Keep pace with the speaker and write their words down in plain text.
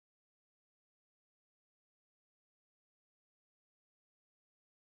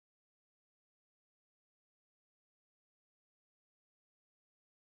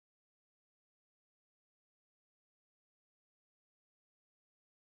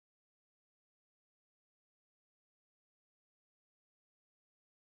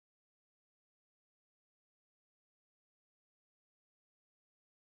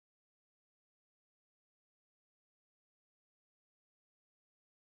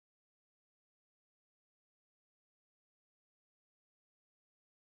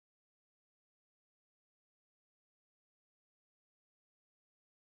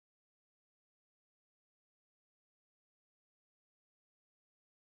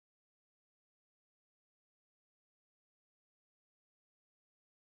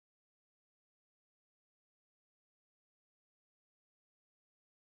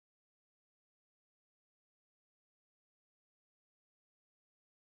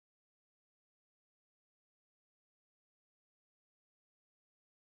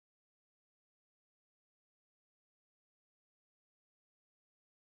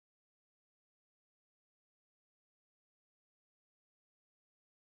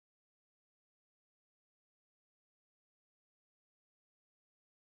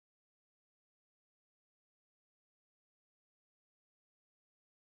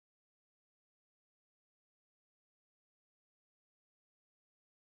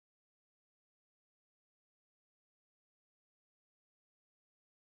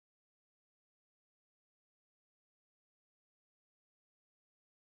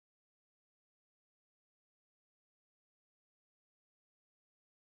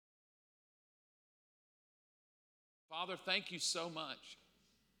Father, thank you so much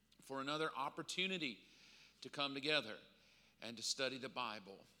for another opportunity to come together and to study the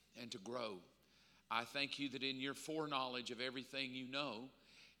Bible and to grow. I thank you that in your foreknowledge of everything you know,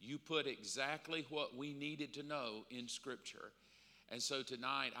 you put exactly what we needed to know in Scripture. And so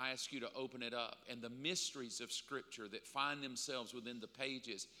tonight I ask you to open it up, and the mysteries of Scripture that find themselves within the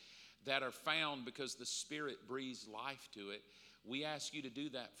pages that are found because the Spirit breathes life to it, we ask you to do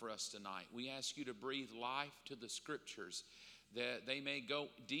that for us tonight. We ask you to breathe life to the Scriptures, that they may go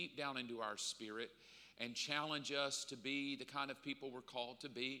deep down into our spirit and challenge us to be the kind of people we're called to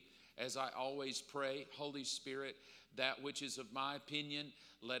be. As I always pray, Holy Spirit, that which is of my opinion,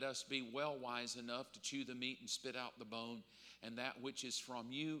 let us be well wise enough to chew the meat and spit out the bone. And that which is from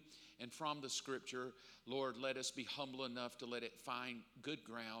you and from the Scripture, Lord, let us be humble enough to let it find good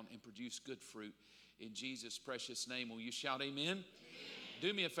ground and produce good fruit. In Jesus' precious name, will you shout amen? Amen?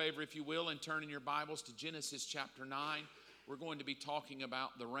 Do me a favor, if you will, and turn in your Bibles to Genesis chapter 9. We're going to be talking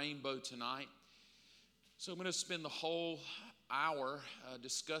about the rainbow tonight. So I'm going to spend the whole hour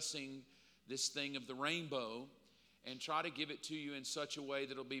discussing this thing of the rainbow and try to give it to you in such a way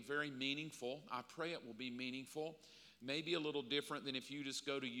that it'll be very meaningful. I pray it will be meaningful. Maybe a little different than if you just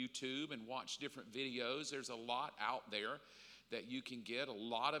go to YouTube and watch different videos. There's a lot out there that you can get, a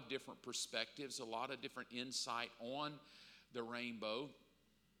lot of different perspectives, a lot of different insight on the rainbow.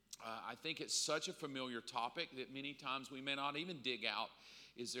 I think it's such a familiar topic that many times we may not even dig out,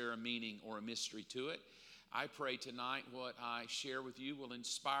 is there a meaning or a mystery to it? I pray tonight what I share with you will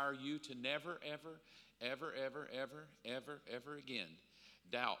inspire you to never, ever again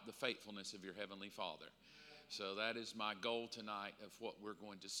doubt the faithfulness of your Heavenly Father. So that is my goal tonight of what we're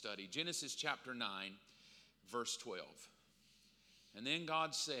going to study. Genesis chapter 9, verse 12. And then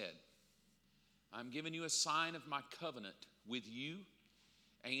God said, I'm giving you a sign of my covenant with you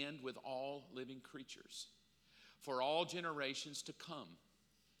and with all living creatures for all generations to come.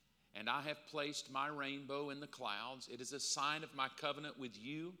 And I have placed my rainbow in the clouds. It is a sign of my covenant with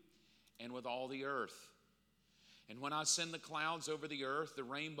you and with all the earth. And when I send the clouds over the earth, the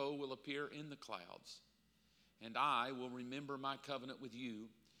rainbow will appear in the clouds. And I will remember my covenant with you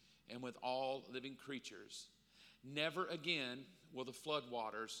and with all living creatures. Never again will the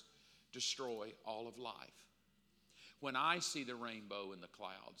floodwaters destroy all of life. When I see the rainbow in the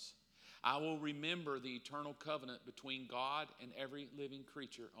clouds, I will remember the eternal covenant between God and every living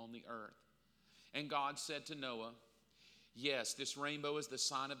creature on the earth. And God said to Noah, yes, this rainbow is the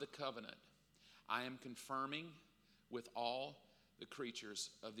sign of the covenant I am confirming with all the creatures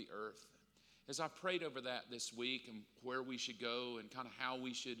of the earth. As I prayed over that this week and where we should go and kind of how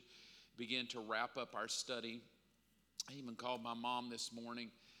we should begin to wrap up our study, I even called my mom this morning,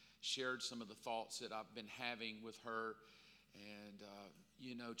 shared some of the thoughts that I've been having with her, and,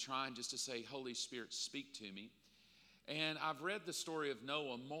 trying just to say, Holy Spirit, speak to me. And I've read the story of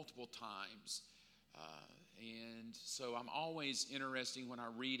Noah multiple times, and so I'm always interested when I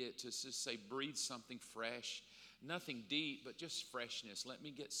read it to just say, breathe something fresh, nothing deep, but just freshness. Let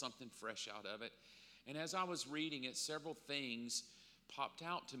me get something fresh out of it. And as I was reading it, several things popped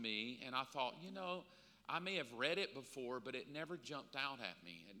out to me, and I thought, I may have read it before, but it never jumped out at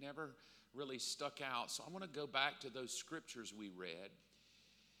me. It never really stuck out. So I want to go back to those scriptures we read.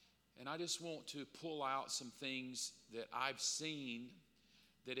 And I just want to pull out some things that I've seen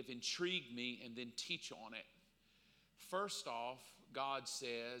that have intrigued me and then teach on it. First off, God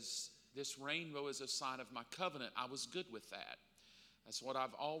says, this rainbow is a sign of my covenant. I was good with that. That's what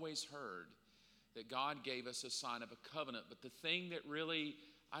I've always heard, that God gave us a sign of a covenant. But the thing that really,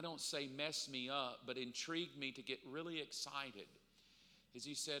 I don't say messed me up, but intrigued me to get really excited, is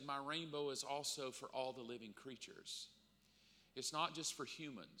he said, my rainbow is also for all the living creatures. It's not just for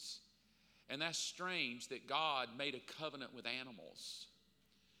humans. And that's strange that God made a covenant with animals.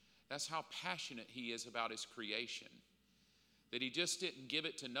 That's how passionate he is about his creation. That he just didn't give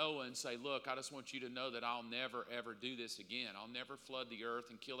it to Noah and say, look, I just want you to know that I'll never, ever do this again. I'll never flood the earth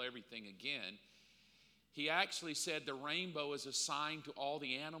and kill everything again. He actually said the rainbow is a sign to all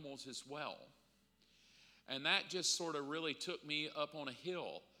the animals as well. And that just sort of really took me up on a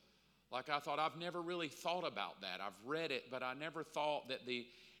hill. Like I thought, I've never really thought about that. I've read it, but I never thought that the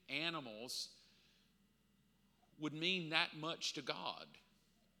animals would mean that much to God.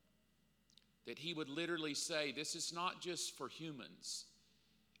 That he would literally say, this is not just for humans.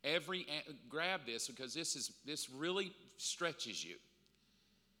 Grab this, because this really stretches you.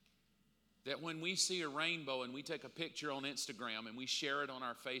 That when we see a rainbow and we take a picture on Instagram and we share it on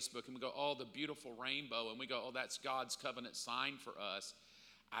our Facebook and we go, oh, the beautiful rainbow, and we go, oh, that's God's covenant sign for us.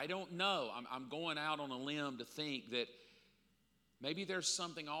 I don't know. I'm going out on a limb to think that maybe there's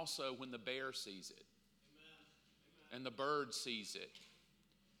something also when the bear sees it. and the bird sees it,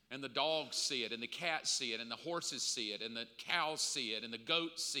 and the dogs see it, and the cats see it, and the horses see it, and the cows see it, and the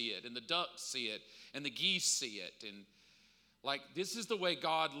goats see it, and the ducks see it, and the geese see it. And like, this is the way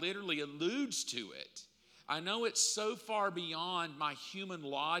God literally alludes to it. I know it's so far beyond my human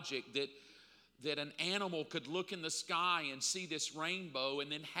logic that an animal could look in the sky and see this rainbow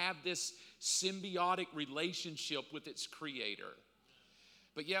and then have this symbiotic relationship with its creator.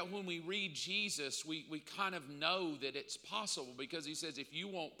 But yet when we read Jesus, we kind of know that it's possible, because he says, if you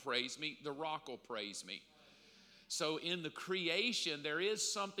won't praise me, the rock will praise me. So in the creation, there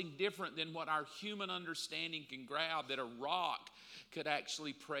is something different than what our human understanding can grab, that a rock could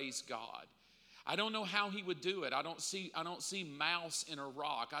actually praise God. I don't know how he would do it. I don't see mouse in a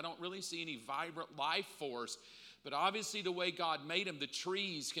rock. I don't really see any vibrant life force. But obviously the way God made him, the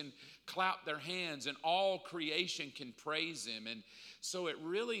trees can clap their hands and all creation can praise him. And so it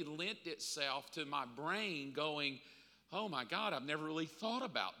really lent itself to my brain going, oh my God, I've never really thought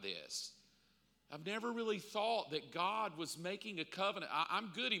about this. I've never really thought that God was making a covenant.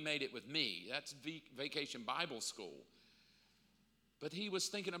 I'm good he made it with me. That's Vacation Bible School. But he was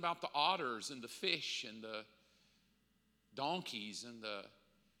thinking about the otters and the fish and the donkeys and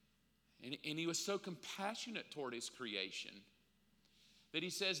he was so compassionate toward his creation that he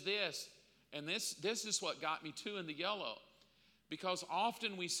says this, and this is what got me too in the yellow. Because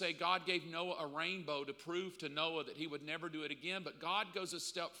often we say God gave Noah a rainbow to prove to Noah that he would never do it again. But God goes a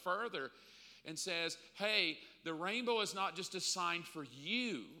step further and says, hey, the rainbow is not just a sign for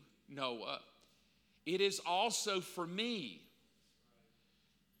you, Noah. It is also for me.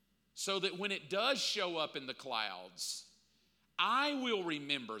 So that when it does show up in the clouds, I will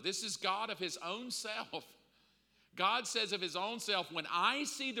remember. This is God of his own self. God says of his own self, when I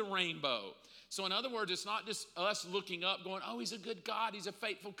see the rainbow. So in other words, it's not just us looking up going, oh, he's a good God. He's a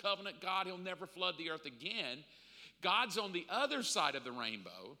faithful covenant God. He'll never flood the earth again. God's on the other side of the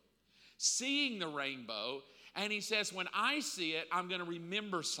rainbow, seeing the rainbow. And he says, when I see it, I'm going to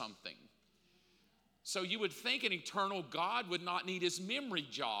remember something. So you would think an eternal God would not need his memory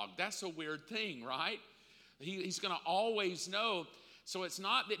jogged. That's a weird thing, right? He's going to always know. So it's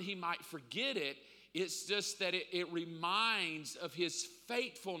not that he might forget it. It's just that it reminds of his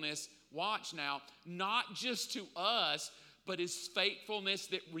faithfulness. Watch now, not just to us, but his faithfulness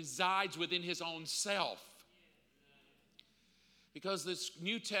that resides within his own self. Because this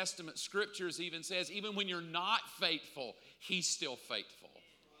New Testament scriptures even says, even when you're not faithful, he's still faithful.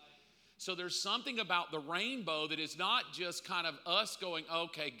 So there's something about the rainbow that is not just kind of us going,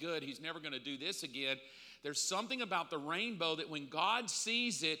 okay, good, he's never going to do this again. There's something about the rainbow that when God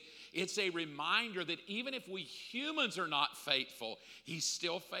sees it, it's a reminder that even if we humans are not faithful, he's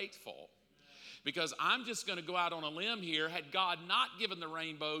still faithful. Because I'm just going to go out on a limb here. Had God not given the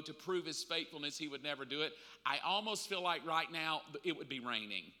rainbow to prove his faithfulness, he would never do it. I almost feel like right now it would be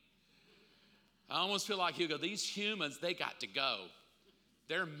raining. I almost feel like he'll go, these humans, they got to go.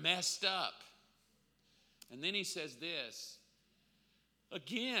 They're messed up. And then he says this.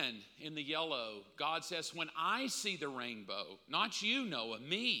 Again, in the yellow, God says, when I see the rainbow, not you, Noah,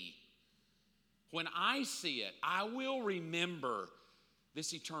 me. When I see it, I will remember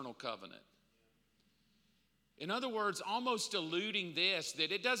this eternal covenant. In other words, almost alluding this,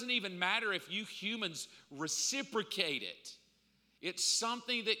 that it doesn't even matter if you humans reciprocate it. It's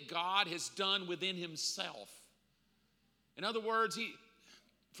something that God has done within himself. In other words,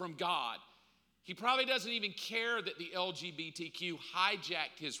 from God, he probably doesn't even care that the LGBTQ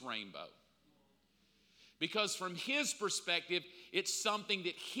hijacked his rainbow. Because from his perspective, it's something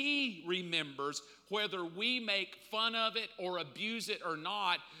that he remembers, whether we make fun of it or abuse it or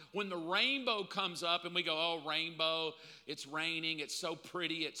not. When the rainbow comes up and we go, oh, rainbow, it's raining, it's so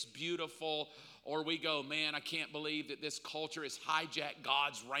pretty, it's beautiful. Or we go, man, I can't believe that this culture has hijacked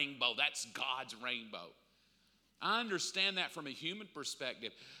God's rainbow. That's God's rainbow. I understand that from a human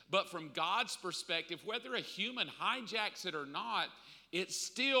perspective. But from God's perspective, whether a human hijacks it or not, it's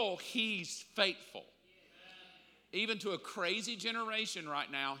still he's faithful. Even to a crazy generation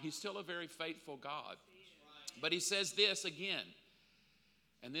right now, he's still a very faithful God. But he says this again,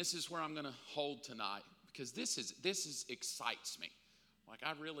 and this is where I'm going to hold tonight, because this excites me. Like,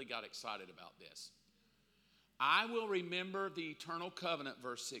 I really got excited about this. I will remember the eternal covenant,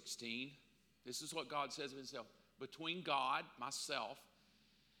 verse 16. This is what God says of himself. Between God, myself,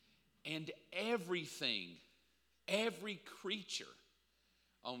 and everything, every creature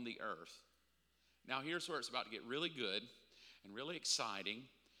on the earth. Now, here's where it's about to get really good and really exciting,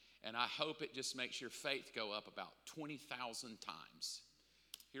 and I hope it just makes your faith go up about 20,000 times.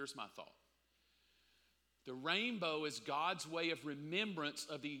 Here's my thought. The rainbow is God's way of remembrance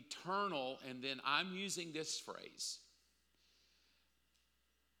of the eternal, and then I'm using this phrase,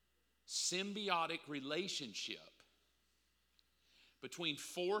 symbiotic relationship between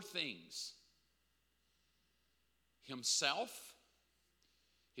four things: Himself,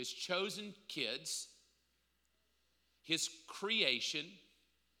 His chosen kids, His creation,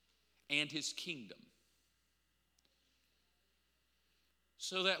 and His kingdom.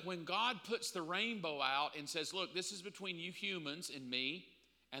 So that when God puts the rainbow out and says, look, this is between you humans and me,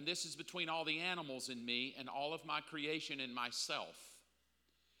 and this is between all the animals and me, and all of my creation and myself,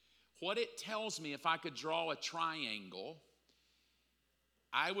 what it tells me, if I could draw a triangle,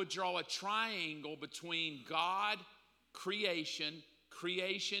 I would draw a triangle between God, creation,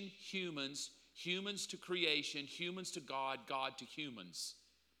 creation, humans, humans to creation, humans to God, God to humans.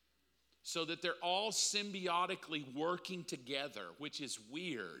 So that they're all symbiotically working together, which is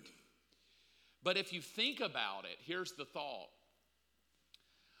weird. But if you think about it, here's the thought.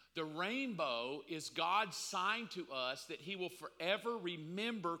 The rainbow is God's sign to us that He will forever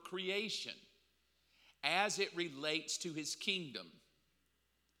remember creation as it relates to His kingdom.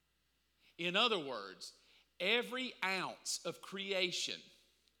 In other words, every ounce of creation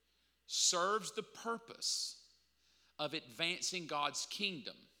serves the purpose of advancing God's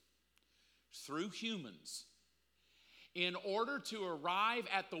kingdom through humans in order to arrive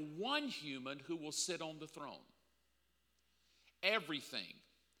at the one human who will sit on the throne. Everything.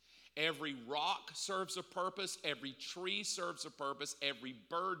 Every rock serves a purpose. Every tree serves a purpose. Every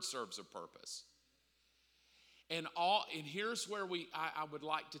bird serves a purpose. And here's where I would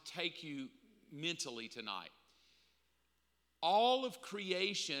like to take you mentally tonight. All of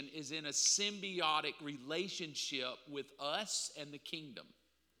creation is in a symbiotic relationship with us and the kingdom,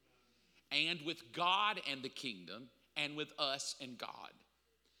 and with God and the kingdom, and with us and God.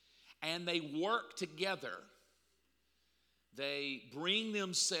 And they work together. They bring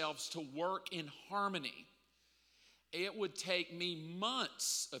themselves to work in harmony. It would take me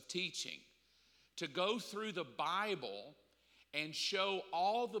months of teaching to go through the Bible and show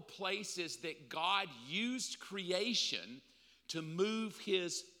all the places that God used creation to move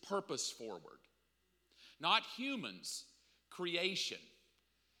His purpose forward. Not humans, creation.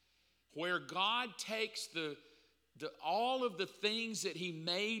 Where God takes all of the things that He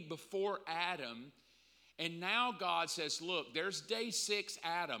made before Adam, and now God says, look, there's day 6,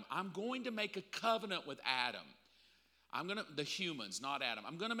 Adam. I'm going to make a covenant with Adam. The humans, not Adam.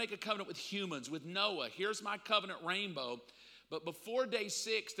 I'm going to make a covenant with humans, with Noah. Here's my covenant rainbow. But before day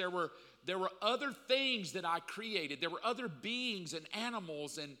 6, there were other things that I created. There were other beings and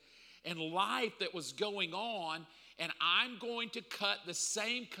animals and life that was going on, and I'm going to cut the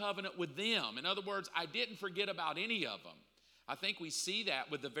same covenant with them. In other words, I didn't forget about any of them. I think we see that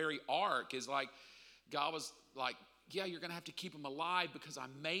with the very ark, is like God was like, yeah, you're going to have to keep them alive because I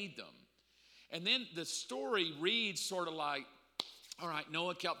made them. And then the story reads sort of like, all right,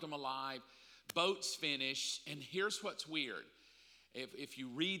 Noah kept them alive, boat's finished, and here's what's weird. If you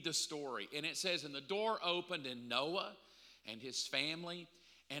read the story, and it says, and the door opened, and Noah and his family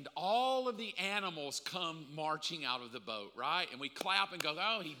and all of the animals come marching out of the boat, right? And we clap and go,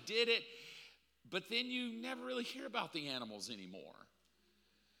 oh, he did it. But then you never really hear about the animals anymore.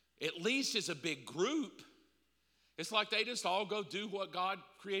 At least as a big group. It's like they just all go do what God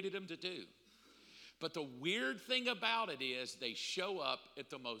created them to do. But the weird thing about it is they show up at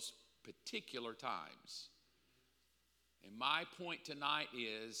the most particular times. And my point tonight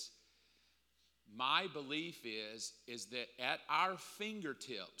is, my belief is that at our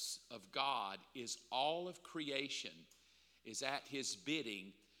fingertips of God is all of creation, is at His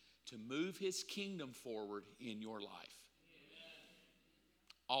bidding to move His kingdom forward in your life. Amen.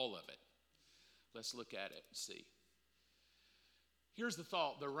 All of it. Let's look at it and see. Here's the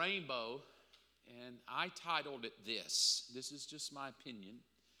thought, the rainbow, and I titled it this. This is just my opinion.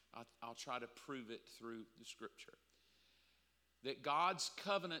 I'll try to prove it through the scripture. That God's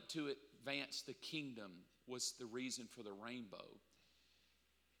covenant to advance the kingdom was the reason for the rainbow.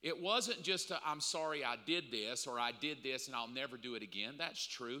 It wasn't just I'm sorry I did this, or I did this and I'll never do it again. That's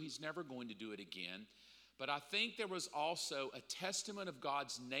true. He's never going to do it again. But I think there was also a testament of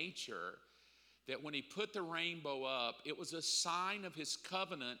God's nature that when He put the rainbow up, it was a sign of His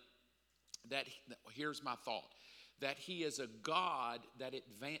covenant that, here's my thought, that He is a God that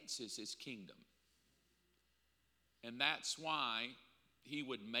advances His kingdom. And that's why He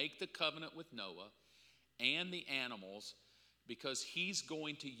would make the covenant with Noah and the animals, because He's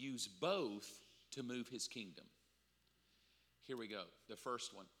going to use both to move His kingdom. Here we go, the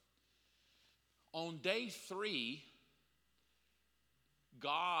first one. On day 3,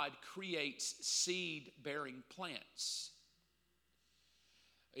 God creates seed-bearing plants.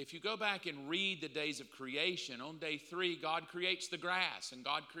 If you go back and read the days of creation, on day 3, God creates the grass, and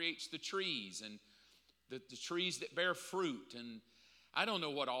God creates the trees, and the trees that bear fruit. And I don't know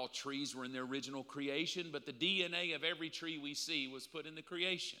what all trees were in their original creation, but the DNA of every tree we see was put in the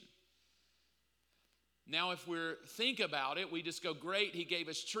creation. Now, if we think about it, we just go, great, he gave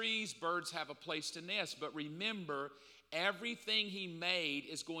us trees, birds have a place to nest. But remember, everything he made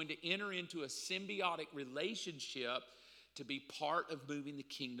is going to enter into a symbiotic relationship to be part of moving the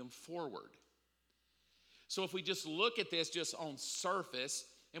kingdom forward. So if we just look at this just on surface,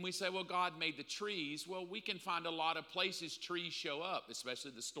 and we say, well, God made the trees, well, we can find a lot of places trees show up,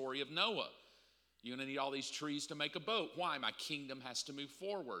 especially the story of Noah. You're going to need all these trees to make a boat. Why? My kingdom has to move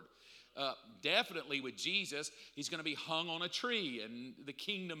forward. Definitely with Jesus, he's going to be hung on a tree and the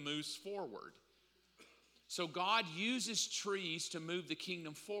kingdom moves forward. So God uses trees to move the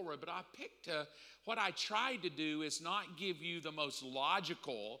kingdom forward. But I picked what I tried to do is not give you the most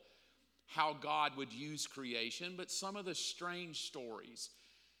logical how God would use creation, but some of the strange stories.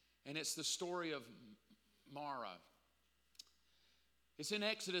 And it's the story of Mara. It's in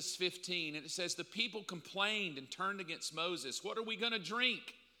Exodus 15, and it says, the people complained and turned against Moses. What are we going to drink?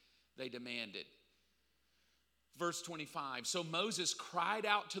 They demanded. Verse 25, so Moses cried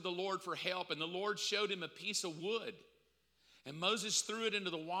out to the Lord for help, and the Lord showed him a piece of wood. And Moses threw it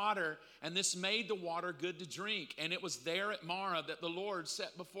into the water, and this made the water good to drink. And it was there at Marah that the Lord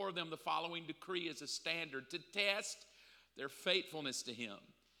set before them the following decree as a standard to test their faithfulness to him.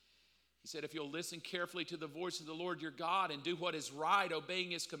 He said, if you'll listen carefully to the voice of the Lord your God and do what is right, obeying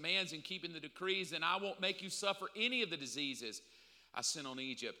his commands and keeping the decrees, then I won't make you suffer any of the diseases I sent on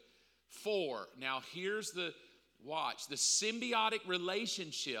Egypt. 4, now here's the symbiotic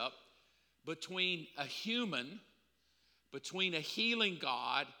relationship between a human, between a healing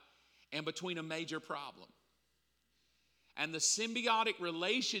God, and between a major problem. And the symbiotic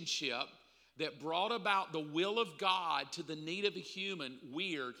relationship that brought about the will of God to the need of a human,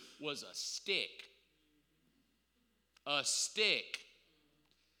 weird, was a stick. A stick.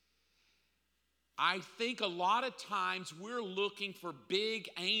 I think a lot of times we're looking for big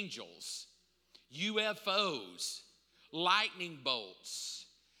angels, UFOs, lightning bolts.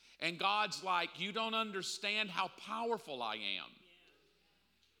 And God's like, you don't understand how powerful I am.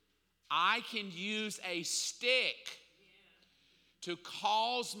 I can use a stick to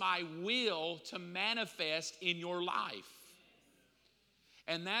cause my will to manifest in your life.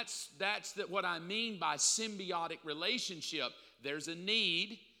 And that's what I mean by symbiotic relationship. There's a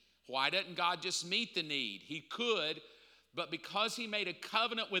need. Why doesn't God just meet the need? He could, but because he made a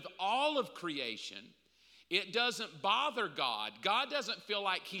covenant with all of creation, it doesn't bother God. God doesn't feel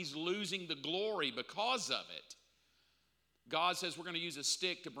like he's losing the glory because of it. God says we're going to use a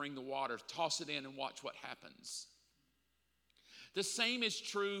stick to bring the water, toss it in and watch what happens. The same is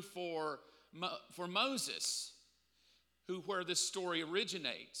true for Moses, where this story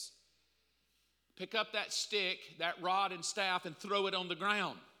originates. Pick up that stick, that rod and staff, and throw it on the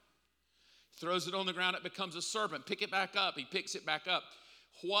ground. Throws it on the ground, it becomes a serpent. Pick it back up, he picks it back up.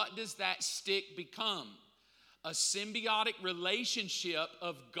 What does that stick become? A symbiotic relationship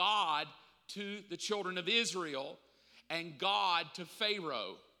of God to the children of Israel and God to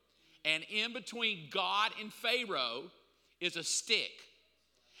Pharaoh. And in between God and Pharaoh is a stick.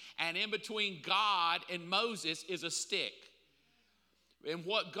 And in between God and Moses is a stick. And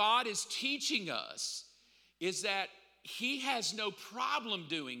what God is teaching us is that he has no problem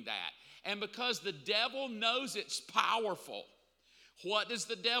doing that. And because the devil knows it's powerful, what does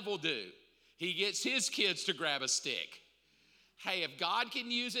the devil do? He gets his kids to grab a stick. Hey, if God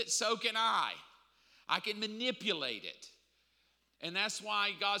can use it, so can I. I can manipulate it. And that's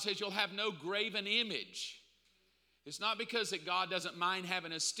why God says you'll have no graven image. It's not because that God doesn't mind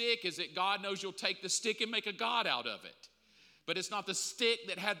having a stick, it's that God knows you'll take the stick and make a God out of it. But it's not the stick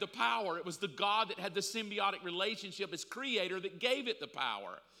that had the power. It was the God that had the symbiotic relationship as creator that gave it the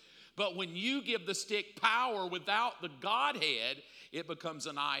power. But when you give the stick power without the Godhead, it becomes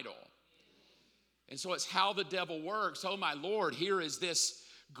an idol. And so it's how the devil works. Oh my Lord, here is this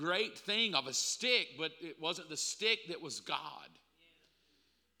great thing of a stick, but it wasn't the stick that was God.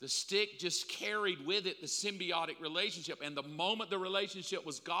 The stick just carried with it the symbiotic relationship. And the moment the relationship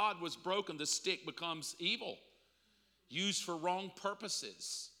with God was broken, the stick becomes evil, used for wrong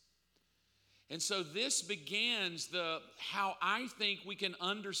purposes. And so this begins how I think we can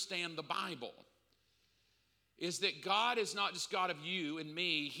understand the Bible. Is that God is not just God of you and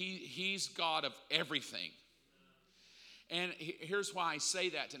me, he's God of everything. And here's why I say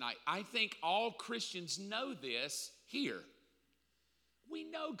that tonight. I think all Christians know this here. We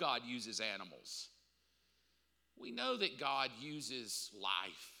know God uses animals. We know that God uses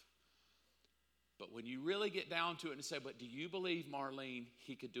life. But when you really get down to it and say, but do you believe, Marlene,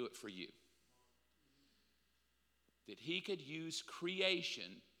 he could do it for you? That he could use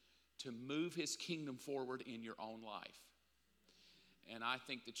creation to move his kingdom forward in your own life. And I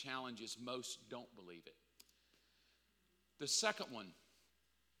think the challenge is most don't believe it. The second one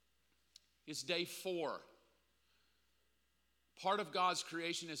is day 4. Part of God's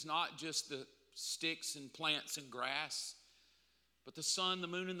creation is not just the sticks and plants and grass, but the sun, the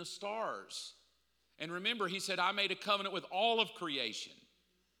moon, and the stars. And remember, he said, I made a covenant with all of creation.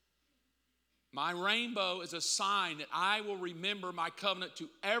 My rainbow is a sign that I will remember my covenant to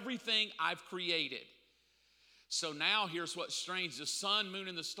everything I've created. So now here's what's strange. The sun, moon,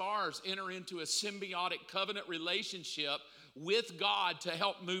 and the stars enter into a symbiotic covenant relationship with God to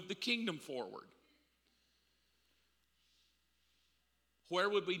help move the kingdom forward. Where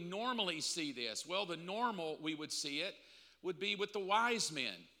would we normally see this? Well, the normal we would see it would be with the wise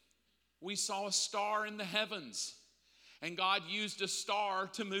men. We saw a star in the heavens, and God used a star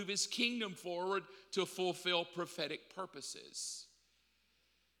to move his kingdom forward to fulfill prophetic purposes.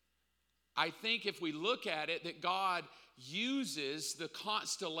 I think if we look at it, that God uses the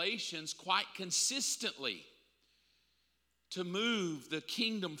constellations quite consistently to move the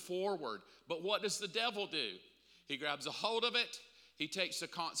kingdom forward. But what does the devil do? He grabs a hold of it. He takes the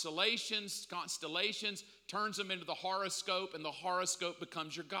constellations, turns them into the horoscope, and the horoscope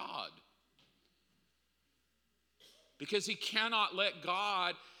becomes your God. Because he cannot let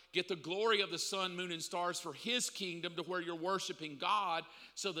God get the glory of the sun, moon, and stars for his kingdom to where you're worshiping God.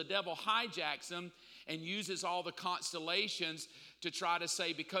 So the devil hijacks them and uses all the constellations to try to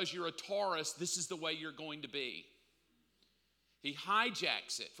say, because you're a Taurus, this is the way you're going to be. He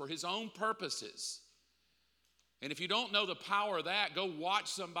hijacks it for his own purposes. And if you don't know the power of that, go watch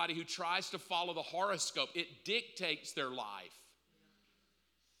somebody who tries to follow the horoscope. It dictates their life.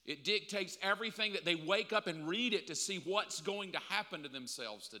 It dictates everything that they wake up and read it to see what's going to happen to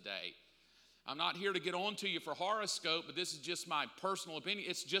themselves today. I'm not here to get on to you for horoscope, but this is just my personal opinion.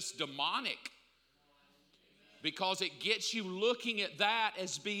 It's just demonic. Because it gets you looking at that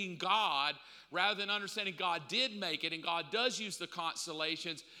as being God rather than understanding God did make it and God does use the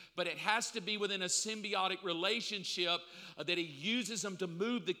constellations, but it has to be within a symbiotic relationship that he uses them to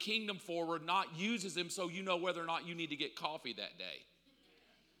move the kingdom forward, not uses them so you know whether or not you need to get coffee that day.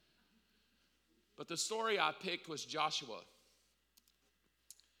 But the story I picked was Joshua.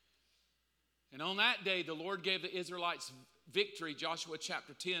 And on that day, the Lord gave the Israelites victory, Joshua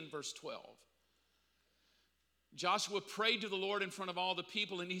chapter 10, verse 12. Joshua prayed to the Lord in front of all the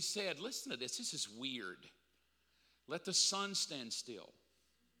people, and he said, listen to this, this is weird. Let the sun stand still.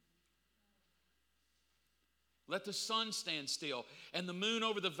 Let the sun stand still, and the moon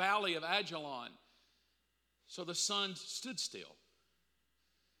over the valley of Ajalon. So the sun stood still,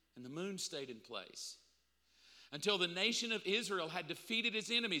 and the moon stayed in place until the nation of Israel had defeated its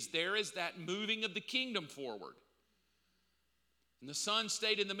enemies. There is that moving of the kingdom forward. And the sun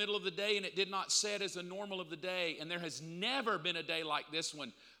stayed in the middle of the day, and it did not set as the normal of the day. And there has never been a day like this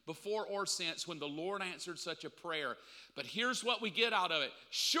one, before or since, when the Lord answered such a prayer. But here's what we get out of it.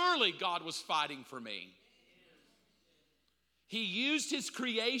 Surely God was fighting for me. He used his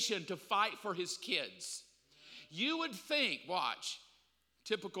creation to fight for his kids. You would think, watch,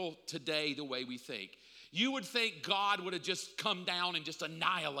 typical today the way we think. You would think God would have just come down and just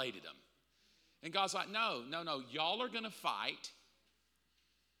annihilated them. And God's like, no, y'all are going to fight.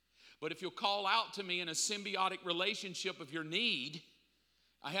 But if you'll call out to me in a symbiotic relationship of your need,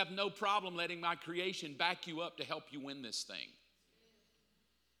 I have no problem letting my creation back you up to help you win this thing.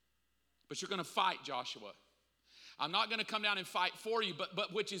 But you're going to fight, Joshua. I'm not going to come down and fight for you,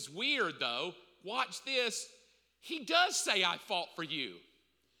 but which is weird though. Watch this. He does say I fought for you.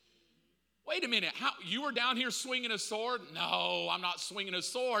 Wait a minute, you were down here swinging a sword? No, I'm not swinging a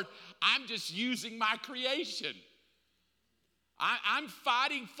sword. I'm just using my creation. I'm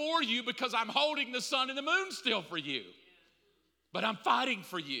fighting for you because I'm holding the sun and the moon still for you. But I'm fighting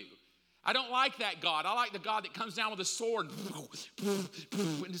for you. I don't like that God. I like the God that comes down with a sword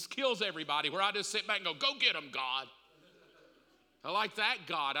and just kills everybody, where I just sit back and go get them, God. I like that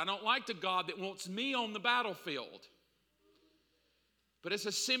God. I don't like the God that wants me on the battlefield. But it's a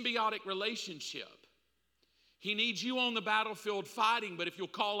symbiotic relationship. He needs you on the battlefield fighting, but if you'll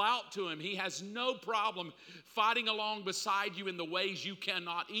call out to him, he has no problem fighting along beside you in the ways you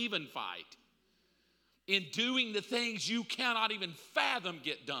cannot even fight. In doing the things you cannot even fathom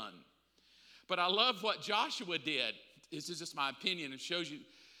get done. But I love what Joshua did. This is just my opinion. It shows you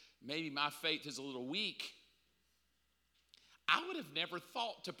maybe my faith is a little weak. I would have never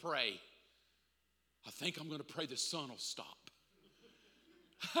thought to pray, I think I'm going to pray the sun will stop.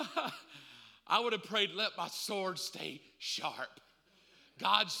 I would have prayed, let my sword stay sharp.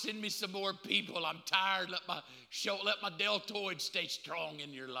 God, send me some more people. I'm tired. Let my deltoid stay strong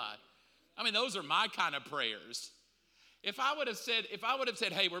in your life. I mean, those are my kind of prayers. If I would have said,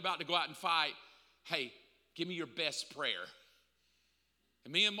 hey, we're about to go out and fight, hey, give me your best prayer.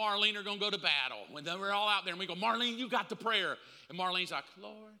 And me and Marlene are going to go to battle. When we're all out there and we go, Marlene, you got the prayer. And Marlene's like,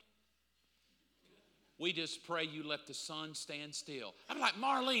 Lord, we just pray you let the sun stand still. I'm like,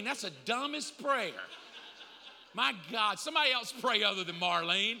 Marlene, that's the dumbest prayer. My God, somebody else pray other than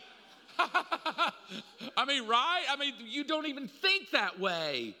Marlene. I mean, right? I mean, you don't even think that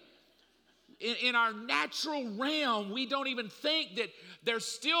way. In our natural realm, we don't even think that there's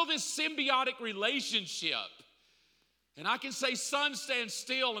still this symbiotic relationship. And I can say, sun, stand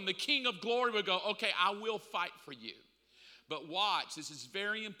still, and the King of glory will go, okay, I will fight for you. But watch, this is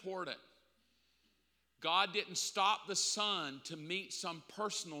very important. God didn't stop the sun to meet some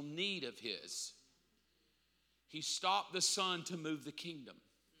personal need of his. He stopped the sun to move the kingdom.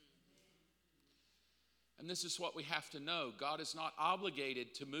 And this is what we have to know. God is not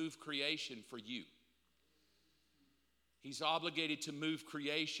obligated to move creation for you. He's obligated to move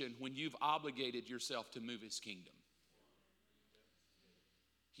creation when you've obligated yourself to move his kingdom.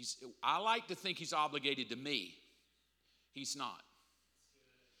 I like to think he's obligated to me. He's not.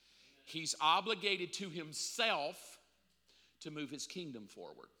 He's obligated to himself to move his kingdom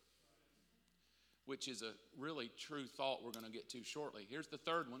forward, which is a really true thought we're going to get to shortly. Here's the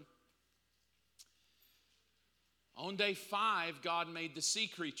third one. On day 5, God made the sea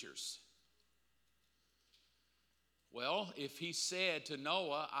creatures. Well, if he said to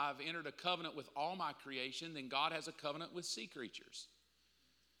Noah, I've entered a covenant with all my creation, then God has a covenant with sea creatures.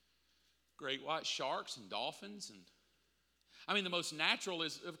 Great white sharks and dolphins. The most natural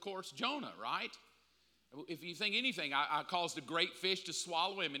is, of course, Jonah, right? If you think anything, I caused a great fish to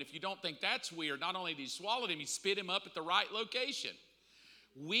swallow him. And if you don't think that's weird, not only did he swallow him, he spit him up at the right location.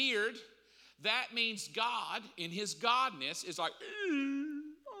 Weird. That means God, in his godness, is like,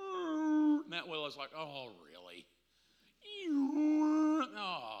 and that whale is like, oh, really?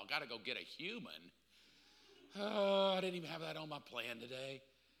 Oh, got to go get a human. Oh, I didn't even have that on my plan today.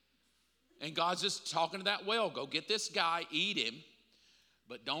 And God's just talking to that whale. Go get this guy, eat him,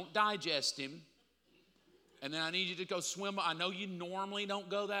 but don't digest him. And then I need you to go swim. I know you normally don't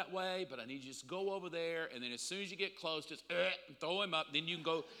go that way, but I need you to just go over there. And then as soon as you get close, just throw him up. Then you can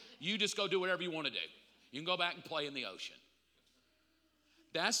go, you just go do whatever you want to do. You can go back and play in the ocean.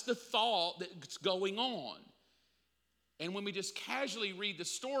 That's the thought that's going on. And when we just casually read the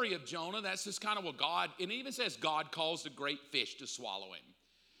story of Jonah, that's just kind of what God, and it even says God caused a great fish to swallow him.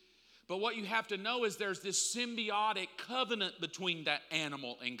 But what you have to know is there's this symbiotic covenant between that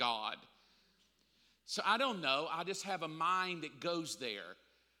animal and God. So I don't know. I just have a mind that goes there.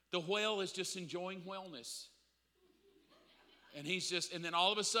 The whale is just enjoying wellness. And and then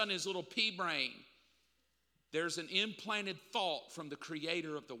all of a sudden his little pea brain, there's an implanted thought from the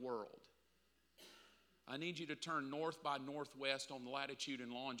creator of the world. I need you to turn north by northwest on the latitude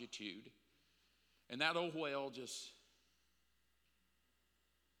and longitude. And that old whale just,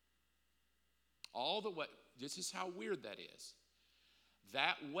 all the way, this is how weird that is.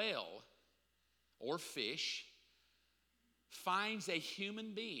 That whale or fish finds a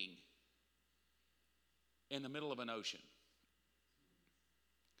human being in the middle of an ocean.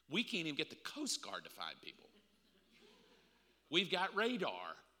 We can't even get the Coast Guard to find people. We've got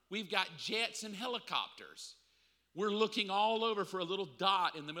radar. We've got jets and helicopters. We're looking all over for a little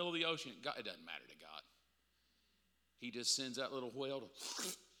dot in the middle of the ocean. God, it doesn't matter to God. He just sends that little whale to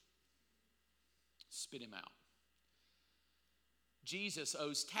spit him out. Jesus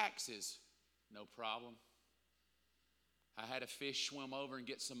owes taxes. No problem. I had a fish swim over and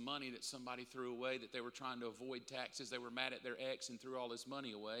get some money that somebody threw away that they were trying to avoid taxes. They were mad at their ex and threw all his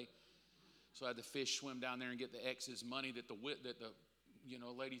money away. So I had the fish swim down there and get the ex's money that the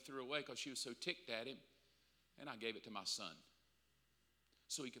lady threw away because she was so ticked at him. And I gave it to my son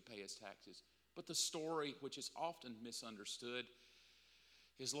so he could pay his taxes. But the story, which is often misunderstood,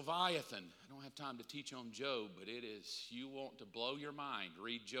 is Leviathan. I don't have time to teach on Job, but it is, you want to blow your mind.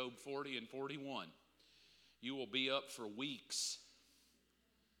 Read Job 40 and 41. You will be up for weeks.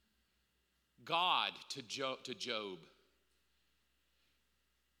 God to Job.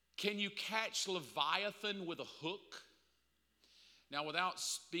 Can you catch Leviathan with a hook? Now, without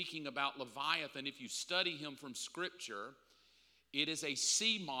speaking about Leviathan, if you study him from Scripture, it is a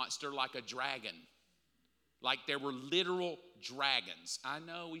sea monster like a dragon. Like there were literal dragons. I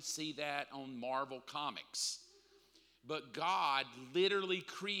know we see that on Marvel Comics. But God literally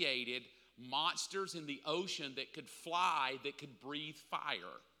created monsters in the ocean that could fly, that could breathe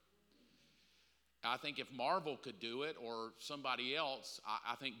fire. I think if Marvel could do it or somebody else,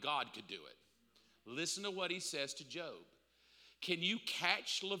 I think God could do it. Listen to what he says to Job. Can you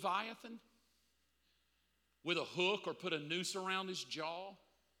catch Leviathan with a hook or put a noose around his jaw?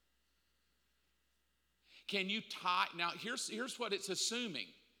 Can you tie? Now, here's what it's assuming.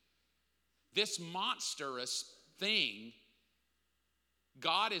 This monstrous thing,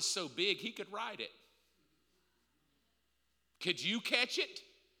 God is so big, he could ride it. Could you catch it?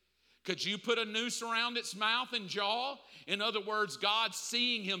 Could you put a noose around its mouth and jaw? In other words, God's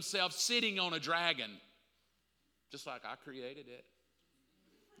seeing himself sitting on a dragon, just like I created it.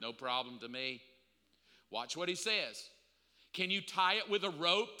 No problem to me. Watch what he says. Can you tie it with a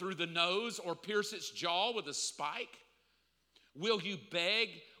rope through the nose or pierce its jaw with a spike? Will it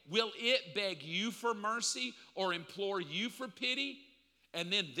beg you for mercy or implore you for pity?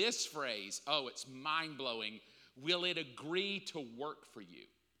 And then this phrase, oh, it's mind-blowing. Will it agree to work for you?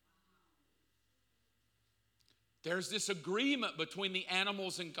 There's this agreement between the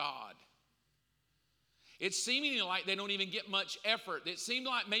animals and God. It's seemingly like they don't even get much effort. It seems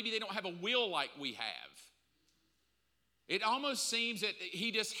like maybe they don't have a will like we have. It almost seems that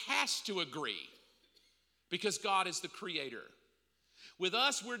he just has to agree because God is the creator. With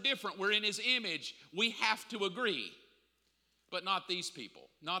us, we're different. We're in his image. We have to agree. But not these people,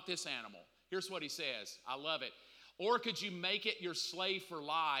 not this animal. Here's what he says. I love it. Or could you make it your slave for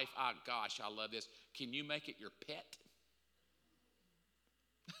life? Oh, gosh, I love this. Can you make it your pet?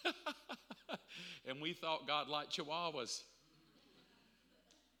 And we thought God liked chihuahuas.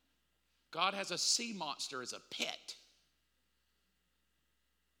 God has a sea monster as a pet.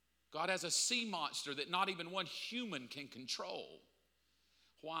 God has a sea monster that not even one human can control.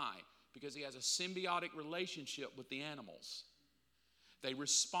 Why? Because he has a symbiotic relationship with the animals. They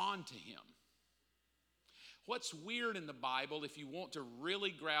respond to him. What's weird in the Bible, if you want to really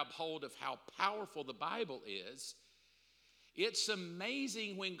grab hold of how powerful the Bible is, it's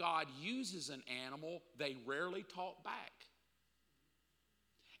amazing when God uses an animal, they rarely talk back.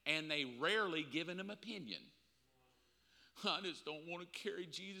 And they rarely give an opinion. I just don't want to carry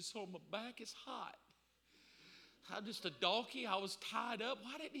Jesus on my back. It's hot. I'm just a donkey. I was tied up.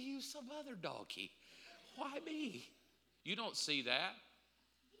 Why didn't he use some other donkey? Why me? You don't see that.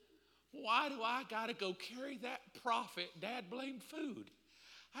 Why do I got to go carry that prophet, dad blamed food?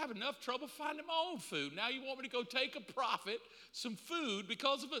 I have enough trouble finding my own food. Now you want me to go take a prophet some food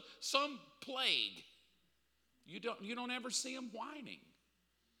because of some plague. You don't ever see them whining.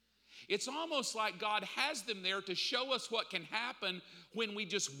 It's almost like God has them there to show us what can happen when we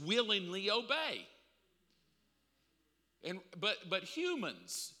just willingly obey. But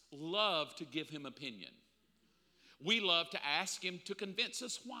humans love to give him opinion. We love to ask him to convince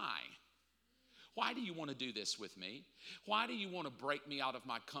us why. Why do you want to do this with me? Why do you want to break me out of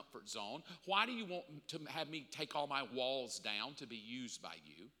my comfort zone? Why do you want to have me take all my walls down to be used by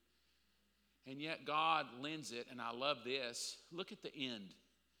you? And yet God lends it, and I love this. Look at the end.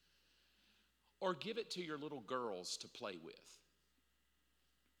 Or give it to your little girls to play with.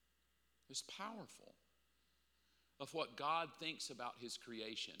 It's powerful of what God thinks about his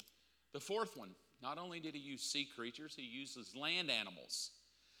creation. The fourth one, not only did he use sea creatures, he uses land animals.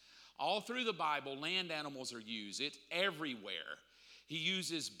 All through the Bible, land animals are used. It's everywhere. He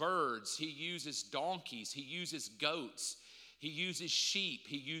uses birds. He uses donkeys. He uses goats. He uses sheep.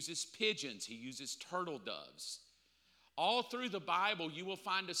 He uses pigeons. He uses turtle doves. All through the Bible, you will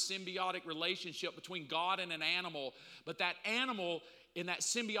find a symbiotic relationship between God and an animal. But that animal in that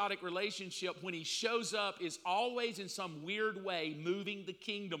symbiotic relationship, when he shows up, is always in some weird way moving the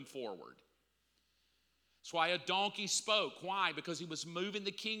kingdom forward. That's why a donkey spoke. Why? Because he was moving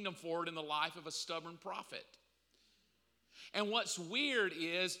the kingdom forward in the life of a stubborn prophet. And what's weird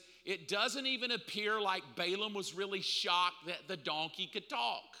is it doesn't even appear like Balaam was really shocked that the donkey could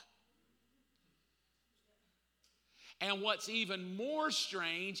talk. And what's even more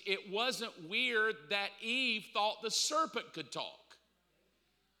strange, it wasn't weird that Eve thought the serpent could talk.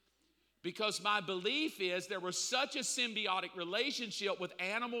 Because my belief is there was such a symbiotic relationship with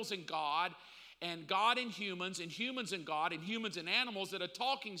animals and God and humans and God and humans and animals that a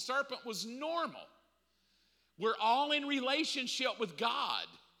talking serpent was normal. We're all in relationship with God.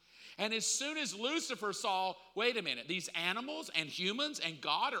 And as soon as Lucifer saw, wait a minute, these animals and humans and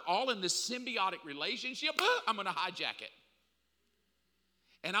God are all in this symbiotic relationship, I'm going to hijack it.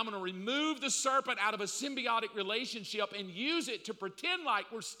 And I'm going to remove the serpent out of a symbiotic relationship and use it to pretend like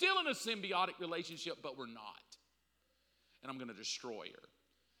we're still in a symbiotic relationship, but we're not. And I'm going to destroy her.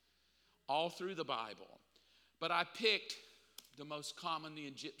 All through the Bible, But I picked the most common, the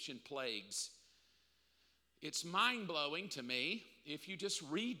Egyptian plagues. It's mind-blowing to me if you just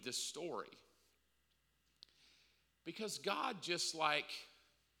read the story. Because God just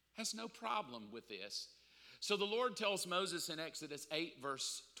has no problem with this. So the Lord tells Moses in Exodus 8,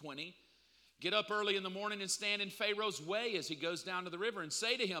 verse 20, get up early in the morning and stand in Pharaoh's way as he goes down to the river and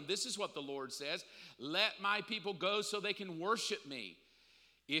say to him, this is what the Lord says, let my people go so they can worship me.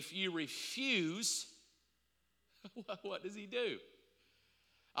 If you refuse, what does he do?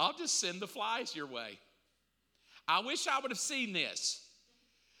 I'll just send the flies your way. I wish I would have seen this.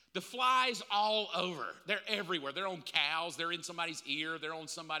 The flies all over. They're everywhere. They're on cows. They're in somebody's ear. They're on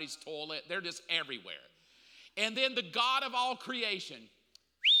somebody's toilet. They're just everywhere. And then the God of all creation.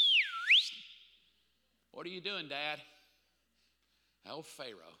 What are you doing, Dad? Oh,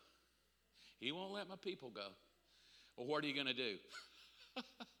 Pharaoh. He won't let my people go. Well, what are you going to do?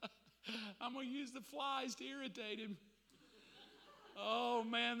 I'm going to use the flies to irritate him. Oh,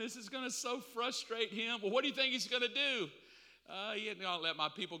 man, this is going to so frustrate him. Well, what do you think he's going to do? He ain't going to let my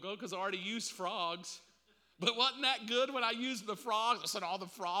people go because I already used frogs. But wasn't that good when I used the frogs? I said all the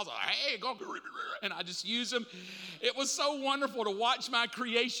frogs, hey, go, and I just used them. It was so wonderful to watch my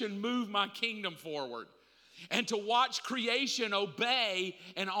creation move my kingdom forward and to watch creation obey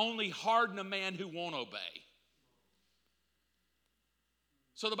and only harden a man who won't obey.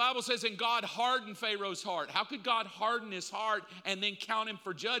 So the Bible says, and God hardened Pharaoh's heart. How could God harden his heart and then count him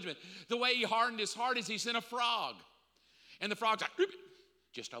for judgment? The way he hardened his heart is he sent a frog. And the frog's like,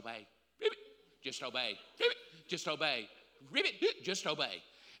 just obey, just obey, just obey, just obey.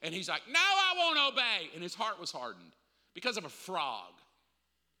 And he's like, no, I won't obey. And his heart was hardened because of a frog.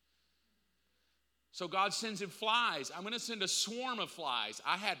 So God sends him flies. I'm going to send a swarm of flies.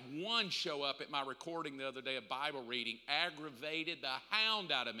 I had one show up at my recording the other day of Bible reading, aggravated the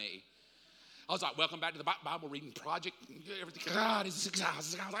hound out of me. I was like, welcome back to the Bible reading project. God,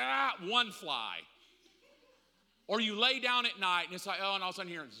 one fly. Or you lay down at night and it's like, oh, and all of a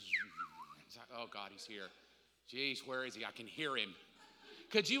sudden here, it's like, oh, God, he's here. Jeez, where is he? I can hear him.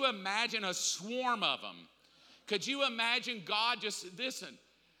 Could you imagine a swarm of them? Could you imagine God just, listen,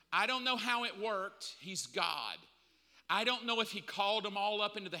 I don't know how it worked. He's God. I don't know if he called them all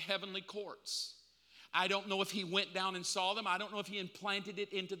up into the heavenly courts. I don't know if he went down and saw them. I don't know if he implanted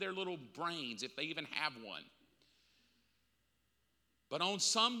it into their little brains, if they even have one. But on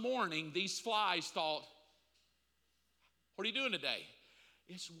some morning, these flies thought, what are you doing today?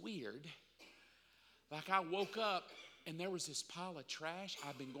 It's weird. Like I woke up and there was this pile of trash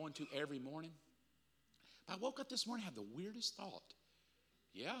I've been going to every morning. But I woke up this morning and had the weirdest thought.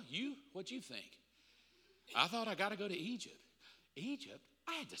 Yeah, you? What'd you think? I thought I got to go to Egypt. Egypt?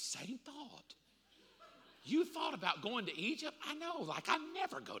 I had the same thought. You thought about going to Egypt? I know, like I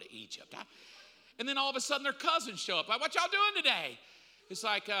never go to Egypt. And then all of a sudden their cousins show up. Like, what y'all doing today? It's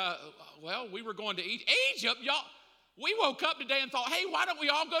like, well, we were going to Egypt. Egypt, y'all? We woke up today and thought, hey, why don't we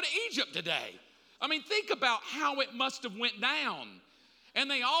all go to Egypt today? I mean, think about how it must have went down. And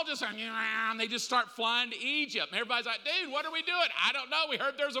they all just, and they just start flying to Egypt. And everybody's like, dude, what are we doing? I don't know. We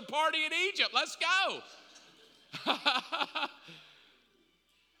heard there's a party in Egypt. Let's go.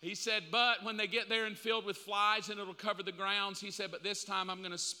 He said, but when they get there and filled with flies and it'll cover the grounds, he said, but this time I'm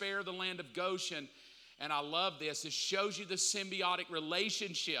going to spare the land of Goshen. And I love this. This shows you the symbiotic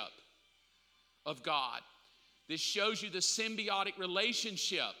relationship of God. This shows you the symbiotic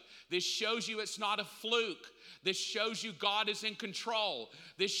relationship. This shows you it's not a fluke. This shows you God is in control.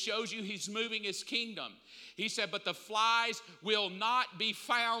 This shows you he's moving his kingdom. He said, but the flies will not be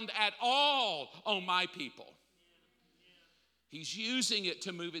found at all on my people. He's using it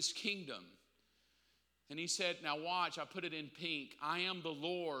to move his kingdom. And he said, now watch, I put it in pink. I am the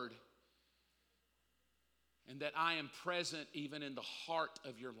Lord, and that I am present even in the heart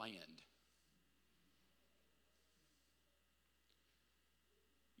of your land.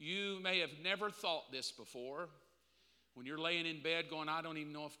 You may have never thought this before. When you're laying in bed going, I don't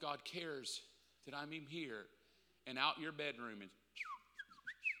even know if God cares that I'm even here. And out your bedroom, and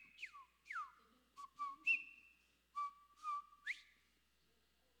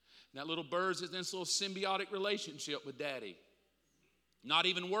that little bird's in this little symbiotic relationship with Daddy. Not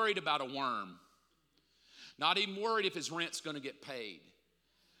even worried about a worm. Not even worried if his rent's going to get paid.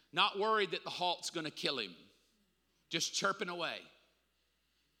 Not worried that the halt's going to kill him. Just chirping away.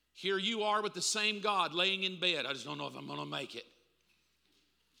 Here you are with the same God laying in bed. I just don't know if I'm going to make it.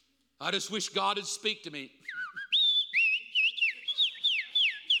 I just wish God would speak to me.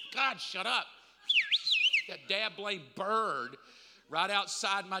 God, shut up. That dab-blamed bird right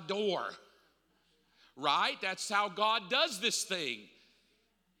outside my door. Right? That's how God does this thing.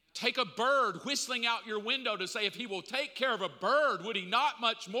 Take a bird whistling out your window to say, if he will take care of a bird, would he not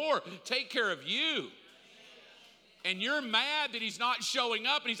much more take care of you? And you're mad that he's not showing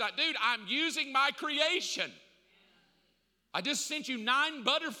up. And he's like, dude, I'm using my creation. I just sent you 9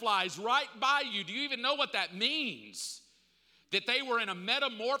 butterflies right by you. Do you even know what that means? That they were in a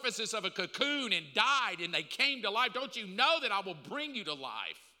metamorphosis of a cocoon and died and they came to life. Don't you know that I will bring you to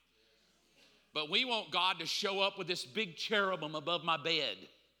life? But we want God to show up with this big cherubim above my bed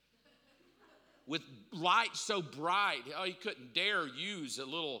with light so bright. Oh, he couldn't dare use a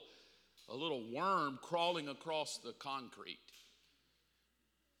little worm crawling across the concrete.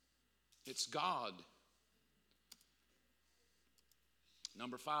 It's God.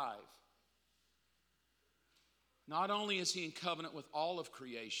 Number 5. Not only is he in covenant with all of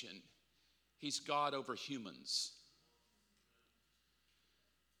creation, he's God over humans.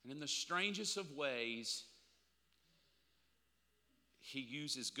 And in the strangest of ways, he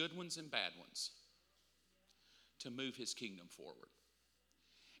uses good ones and bad ones to move his kingdom forward.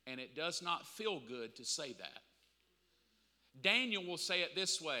 And it does not feel good to say that. Daniel will say it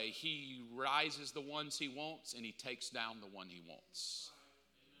this way: he rises the ones he wants and he takes down the one he wants.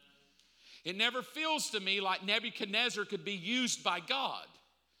 It never feels to me like Nebuchadnezzar could be used by God.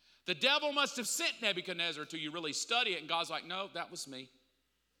 The devil must have sent Nebuchadnezzar to you really study it, and God's like, no, that was me.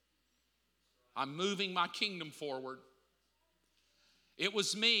 I'm moving my kingdom forward. It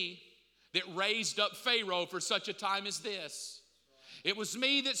was me that raised up Pharaoh for such a time as this. It was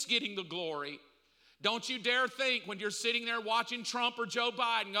me that's getting the glory. Don't you dare think when you're sitting there watching Trump or Joe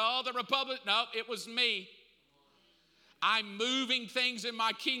Biden, oh, the Republican. No, it was me. I'm moving things in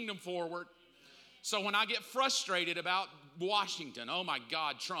my kingdom forward. So when I get frustrated about Washington, oh my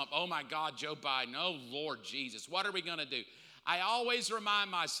God, Trump, oh my God, Joe Biden, oh Lord Jesus, what are we going to do? I always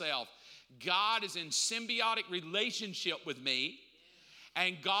remind myself, God is in symbiotic relationship with me,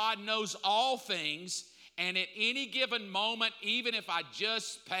 and God knows all things. And at any given moment, even if I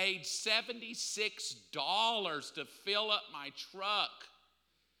just paid $76 to fill up my truck,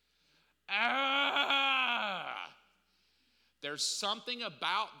 there's something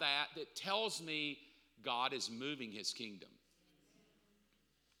about that that tells me God is moving his kingdom.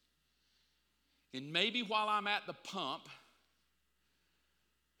 And maybe while I'm at the pump,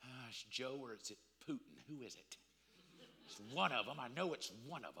 it's Joe or is it Putin? Who is it? It's one of them. I know it's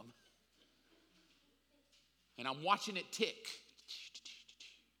one of them. And I'm watching it tick.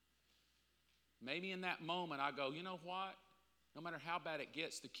 Maybe in that moment I go, you know what? No matter how bad it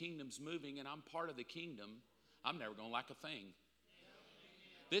gets, the kingdom's moving and I'm part of the kingdom. I'm never going to lack a thing.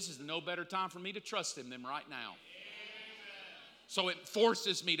 This is no better time for me to trust him than right now. So it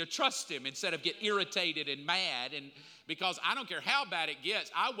forces me to trust him instead of get irritated and mad. And because I don't care how bad it gets,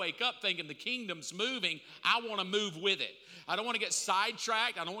 I wake up thinking the kingdom's moving. I want to move with it. I don't want to get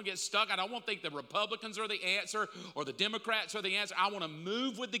sidetracked. I don't want to get stuck. I don't want to think the Republicans are the answer or the Democrats are the answer. I want to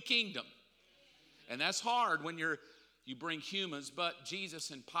move with the kingdom. And that's hard when you bring humans, but Jesus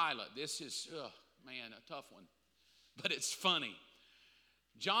and Pilate, this is, man, a tough one. But it's funny.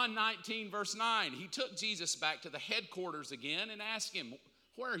 John 19, verse 9, he took Jesus back to the headquarters again and asked him,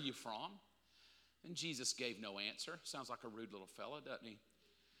 where are you from? And Jesus gave no answer. Sounds like a rude little fella, doesn't he?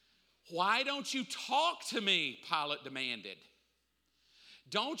 Why don't you talk to me? Pilate demanded.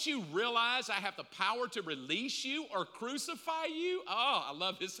 Don't you realize I have the power to release you or crucify you? Oh, I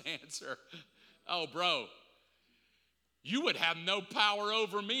love his answer. Oh, bro, you would have no power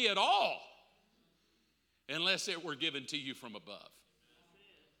over me at all unless it were given to you from above.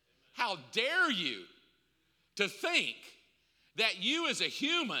 How dare you to think that you as a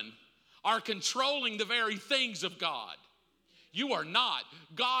human are controlling the very things of God? You are not.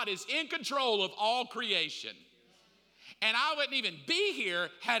 God is in control of all creation. And I wouldn't even be here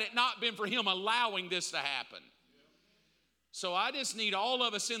had it not been for him allowing this to happen. So I just need all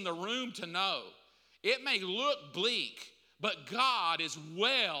of us in the room to know it may look bleak, but God is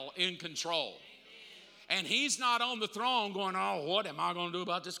well in control. And he's not on the throne going, oh, what am I going to do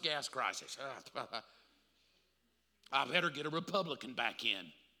about this gas crisis? I better get a Republican back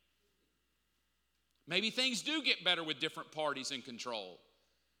in. Maybe things do get better with different parties in control.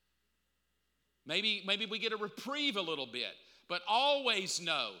 Maybe we get a reprieve a little bit. But always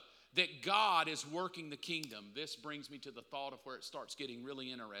know that God is working the kingdom. This brings me to the thought of where it starts getting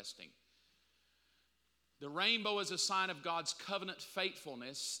really interesting. The rainbow is a sign of God's covenant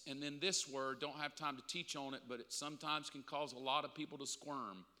faithfulness. And then this word, don't have time to teach on it, but it sometimes can cause a lot of people to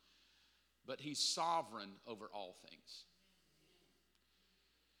squirm. But he's sovereign over all things.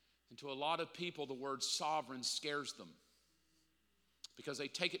 And to a lot of people, the word sovereign scares them because they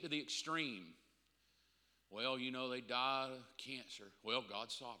take it to the extreme. Well, you know, they died of cancer. Well,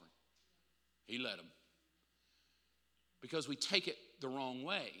 God's sovereign. He let them. Because we take it the wrong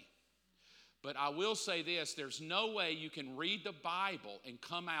way. But I will say this, there's no way you can read the Bible and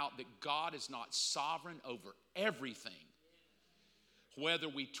come out that God is not sovereign over everything. Whether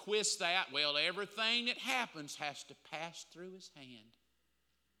we twist that, well, everything that happens has to pass through his hand.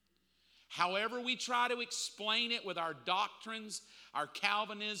 However we try to explain it with our doctrines, our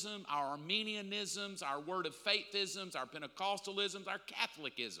Calvinism, our Arminianisms, our Word of Faithisms, our Pentecostalisms, our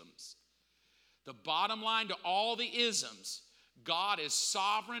Catholicisms. The bottom line to all the isms, God is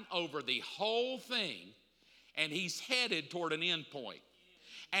sovereign over the whole thing, and he's headed toward an end point.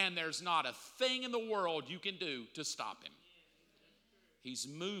 And there's not a thing in the world you can do to stop him. He's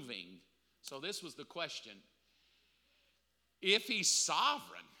moving. So this was the question. If he's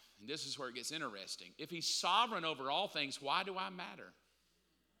sovereign, and this is where it gets interesting. If he's sovereign over all things, why do I matter?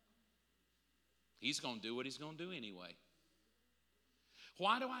 He's going to do what he's going to do anyway.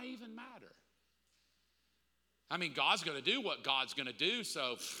 Why do I even matter? I mean, God's going to do what God's going to do,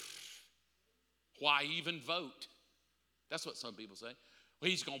 so why even vote? That's what some people say.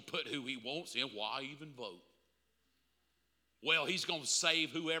 Well, he's going to put who he wants in. Why even vote? Well, he's going to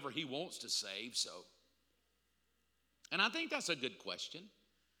save whoever he wants to save, so. And I think that's a good question.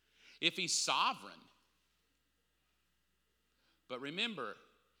 If he's sovereign. But remember,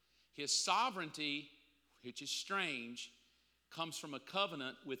 his sovereignty, which is strange, comes from a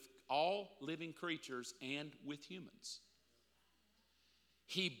covenant with all living creatures and with humans.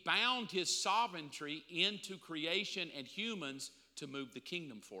 He bound his sovereignty into creation and humans to move the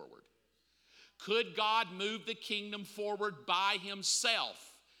kingdom forward. Could God move the kingdom forward by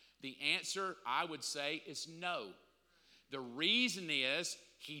himself? The answer, I would say, is no. The reason is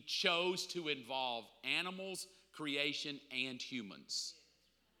he chose to involve animals, creation, and humans.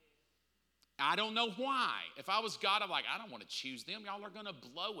 I don't know why. If I was God, I'm like, I don't want to choose them. Y'all are going to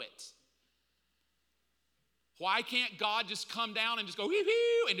blow it. Why can't God just come down and just go,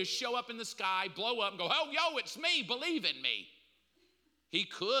 hee-hee, and just show up in the sky, blow up, and go, oh, yo, it's me, believe in me? He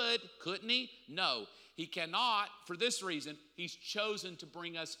could, couldn't he? No, he cannot. For this reason, he's chosen to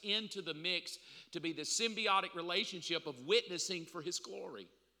bring us into the mix to be the symbiotic relationship of witnessing for his glory.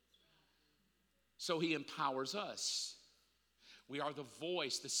 So he empowers us. We are the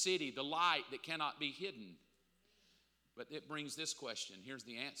voice, the city, the light that cannot be hidden. But it brings this question. Here's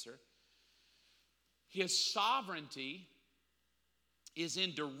the answer. His sovereignty is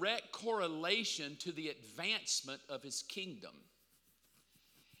in direct correlation to the advancement of his kingdom.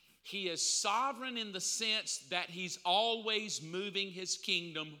 He is sovereign in the sense that he's always moving his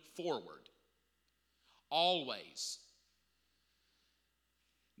kingdom forward. Always.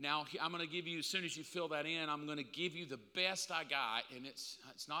 Now, I'm going to give you, as soon as you fill that in, I'm going to give you the best I got, and it's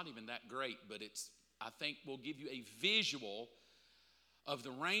not even that great, but I think will give you a visual of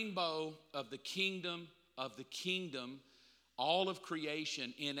the rainbow of the kingdom, all of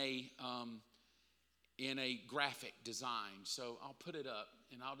creation in a graphic design. So I'll put it up,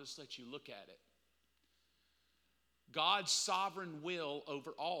 and I'll just let you look at it. God's sovereign will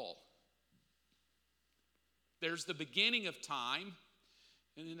over all. There's the beginning of time,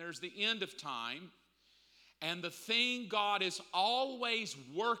 and then there's the end of time. And the thing God is always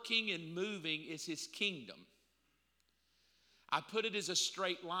working and moving is his kingdom. I put it as a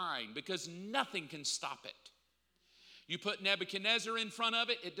straight line because nothing can stop it. You put Nebuchadnezzar in front of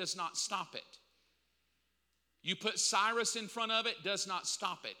it, it does not stop it. You put Cyrus in front of it, does not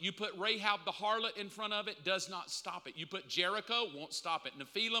stop it. You put Rahab the harlot in front of it, does not stop it. You put Jericho, won't stop it.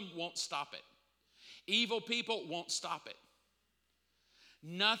 Nephilim, won't stop it. Evil people, won't stop it.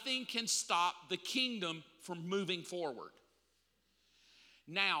 Nothing can stop the kingdom from moving forward.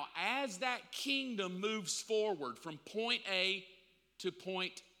 Now, as that kingdom moves forward from point A to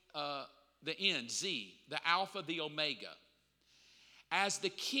point the end, Z, the Alpha, the Omega, as the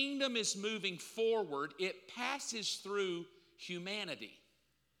kingdom is moving forward, it passes through humanity.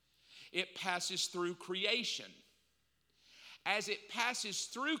 It passes through creation. As it passes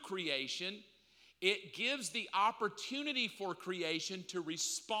through creation, it gives the opportunity for creation to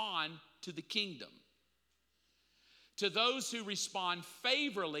respond to the kingdom. To those who respond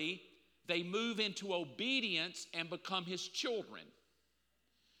favorably, they move into obedience and become his children.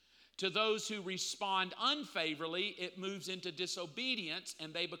 To those who respond unfavorably, it moves into disobedience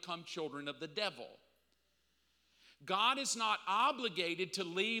and they become children of the devil. God is not obligated to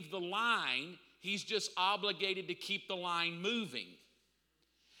leave the line. He's just obligated to keep the line moving.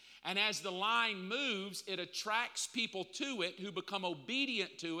 And as the line moves, it attracts people to it who become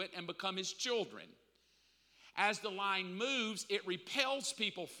obedient to it and become his children. As the line moves, it repels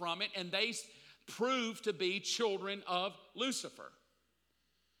people from it, and proved to be children of Lucifer.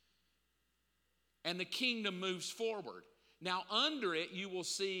 And the kingdom moves forward. Now, under it, you will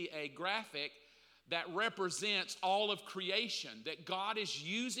see a graphic that represents all of creation, that God is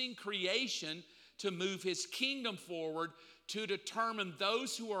using creation to move his kingdom forward to determine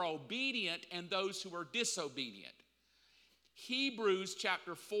those who are obedient and those who are disobedient. Hebrews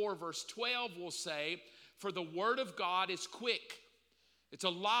chapter 4, verse 12 will say, "For the word of God is quick, it's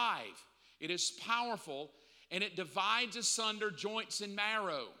alive, it is powerful, and it divides asunder joints and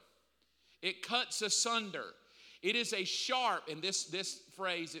marrow. It cuts asunder. It is a sharp," and this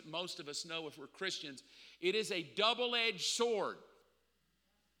phrase that most of us know if we're Christians, it is a double-edged sword.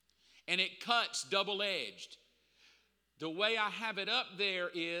 And it cuts double-edged. The way I have it up there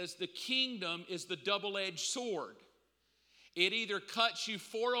is the kingdom is the double-edged sword. It either cuts you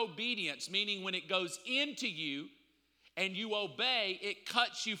for obedience, meaning when it goes into you and you obey, it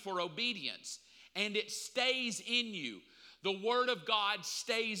cuts you for obedience. And it stays in you. The word of God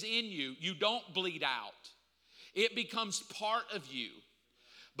stays in you. You don't bleed out. It becomes part of you.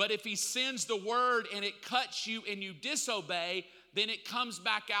 But if he sends the word and it cuts you and you disobey, then it comes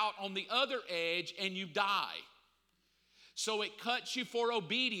back out on the other edge and you die. So it cuts you for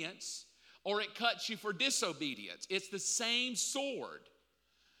obedience or it cuts you for disobedience. It's the same sword.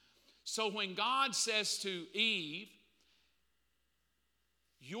 So when God says to Eve,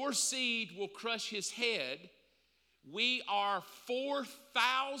 "Your seed will crush his head," we are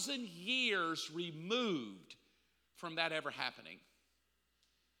 4,000 years removed from that ever happening.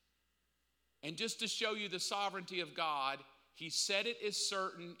 And just to show you the sovereignty of God, he said it as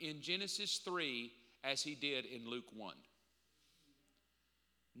certain in Genesis 3 as he did in Luke 1.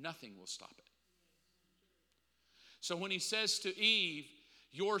 Nothing will stop it. So when he says to Eve,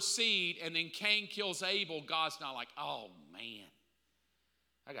 "Your seed," and then Cain kills Abel, God's not like, "Oh man,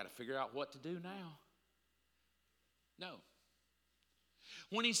 I got to figure out what to do now." No.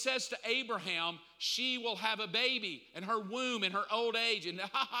 When he says to Abraham, "She will have a baby in her womb in her old age," and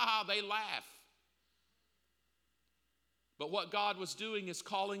they laugh. But what God was doing is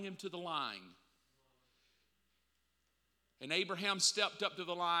calling him to the line. And Abraham stepped up to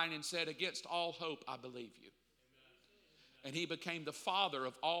the line and said, "Against all hope, I believe you." And he became the father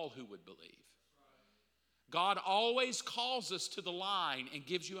of all who would believe. God always calls us to the line and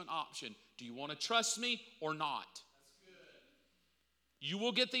gives you an option. Do you want to trust me or not? You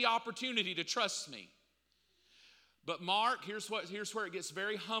will get the opportunity to trust me. But Mark, here's where it gets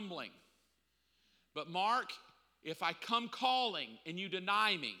very humbling. But Mark, if I come calling and you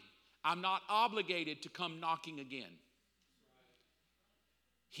deny me, I'm not obligated to come knocking again.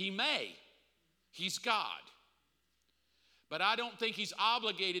 He may. He's God. But I don't think he's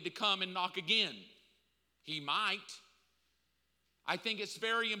obligated to come and knock again. He might. I think it's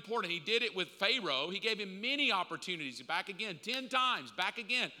very important. He did it with Pharaoh. He gave him many opportunities. Back again, 10 times. Back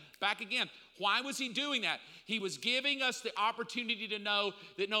again, back again. Why was he doing that? He was giving us the opportunity to know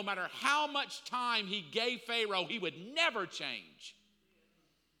that no matter how much time he gave Pharaoh, he would never change.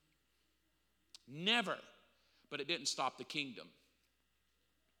 Never. But it didn't stop the kingdom.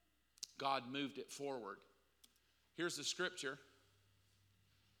 God moved it forward. Here's the scripture.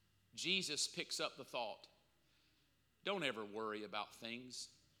 Jesus picks up the thought. Don't ever worry about things.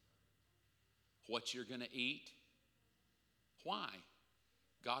 What you're going to eat. Why?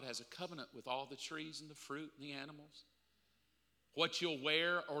 God has a covenant with all the trees and the fruit and the animals. What you'll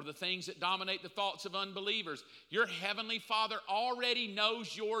wear or the things that dominate the thoughts of unbelievers. Your heavenly Father already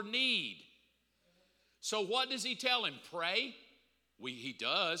knows your need. So what does he tell him? Pray. He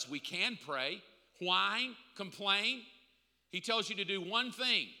does. We can pray. Whine, complain. He tells you to do one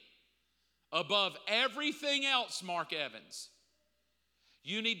thing. Above everything else, Mark Evans,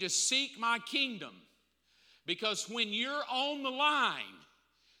 you need to seek my kingdom. Because when you're on the line,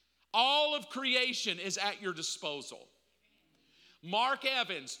 all of creation is at your disposal. Mark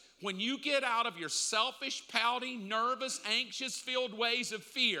Evans, when you get out of your selfish, pouting, nervous, anxious-filled ways of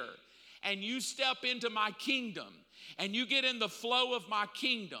fear, and you step into my kingdom, and you get in the flow of my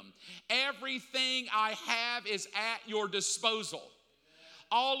kingdom, everything I have is at your disposal.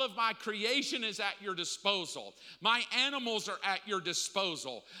 All of my creation is at your disposal. My animals are at your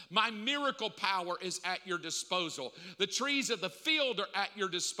disposal. My miracle power is at your disposal. The trees of the field are at your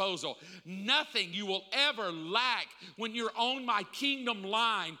disposal. Nothing you will ever lack when you're on my kingdom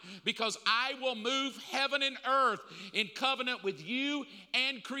line, because I will move heaven and earth in covenant with you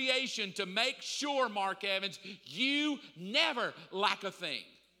and creation to make sure, Mark Evans, you never lack a thing.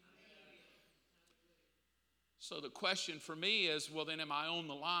 So the question for me is, well, then am I on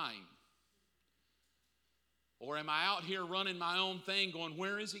the line? Or am I out here running my own thing going,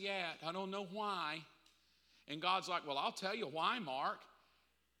 where is he at? I don't know why. And God's like, well, I'll tell you why, Mark.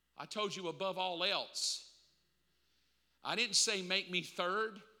 I told you above all else. I didn't say make me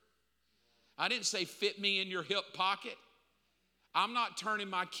third. I didn't say fit me in your hip pocket. I'm not turning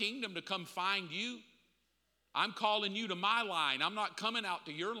my kingdom to come find you. I'm calling you to my line. I'm not coming out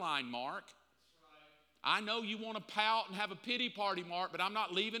to your line, Mark. I know you want to pout and have a pity party, Mark, but I'm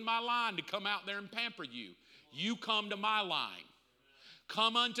not leaving my line to come out there and pamper you. You come to my line.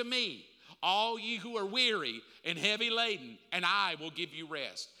 Come unto me, all ye who are weary and heavy laden, and I will give you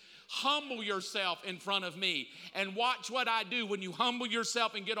rest. Humble yourself in front of me and watch what I do when you humble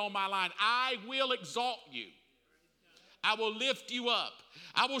yourself and get on my line. I will exalt you. I will lift you up.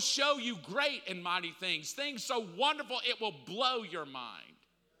 I will show you great and mighty things, things so wonderful it will blow your mind.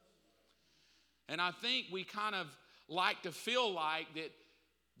 And I think we kind of like to feel like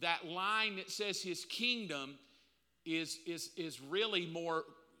that line that says his kingdom is really more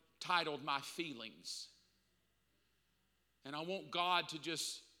titled my feelings. And I want God to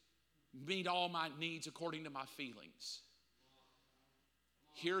just meet all my needs according to my feelings.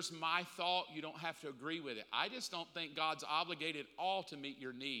 Here's my thought. You don't have to agree with it. I just don't think God's obligated all to meet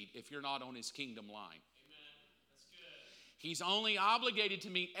your need if you're not on his kingdom line. Amen. That's good. He's only obligated to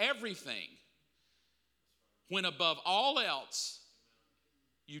meet everything when above all else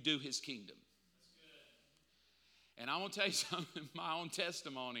you do his kingdom. And I'm going to tell you something, my own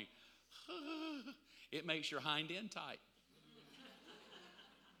testimony, it makes your hind end tight.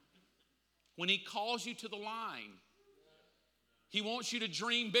 When he calls you to the line, he wants you to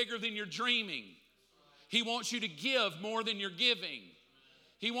dream bigger than you're dreaming. He wants you to give more than you're giving.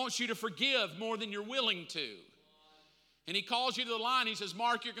 He wants you to forgive more than you're willing to. And he calls you to the line. He says,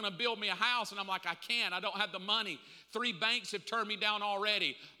 Mark, you're going to build me a house. And I'm like, I can't. I don't have the money. 3 banks have turned me down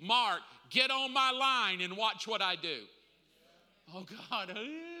already. Mark, get on my line and watch what I do. Oh, God.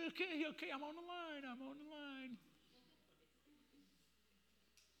 Okay, I'm on the line. I'm on the line.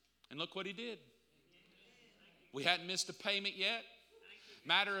 And look what he did. We hadn't missed a payment yet.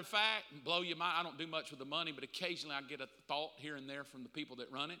 Matter of fact, blow your mind. I don't do much with the money, but occasionally I get a thought here and there from the people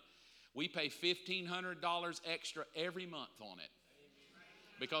that run it. We pay $1,500 extra every month on it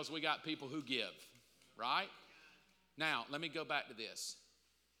because we got people who give, right? Now, let me go back to this.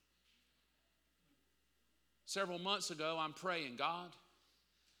 Several months ago, I'm praying, God,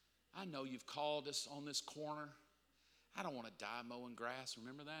 I know you've called us on this corner. I don't want to die mowing grass.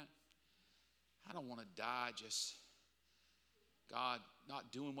 Remember that? I don't want to die just, God,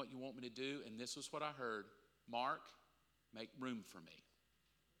 not doing what you want me to do. And this was what I heard. Mark, make room for me.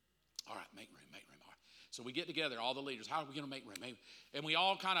 All right, make room. All right. So we get together, all the leaders. How are we going to make room? And we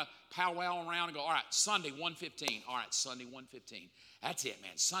all kind of powwow around and go, all right, Sunday 1:15. All right, Sunday 1:15. That's it,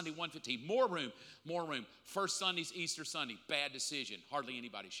 man. Sunday 1:15. More room. First Sunday's Easter Sunday. Bad decision. Hardly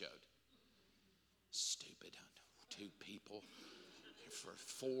anybody showed. Stupid. 2 people for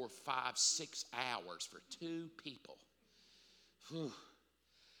 4, 5, 6 hours for 2 people. Whew.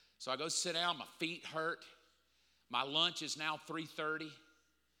 So I go sit down. My feet hurt. My lunch is now 3:30.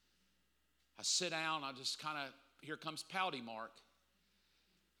 I sit down, I just kind of, here comes pouty Mark.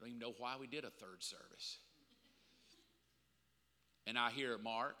 I don't even know why we did a 3rd service. And I hear,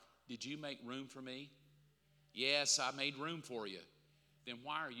 Mark, did you make room for me? Yes, I made room for you. Then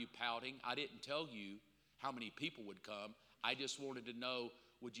why are you pouting? I didn't tell you how many people would come. I just wanted to know,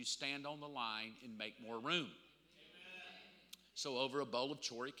 would you stand on the line and make more room? Amen. So over a bowl of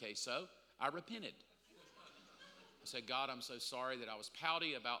chori queso, I repented. I said, God, I'm so sorry that I was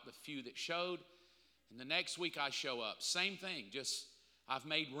pouty about the few that showed. And the next week I show up. Same thing. Just, I've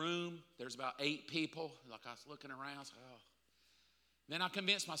made room. There's about 8 people. Like I was looking around. I was like, oh. Then I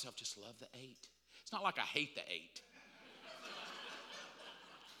convinced myself, just love the 8. It's not like I hate the 8.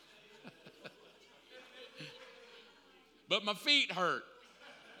 But my feet hurt.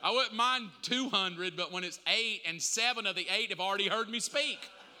 I wouldn't mind 200, but when it's 8 and 7 of the 8 have already heard me speak.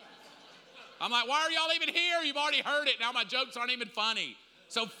 I'm like, why are y'all even here? You've already heard it. Now my jokes aren't even funny.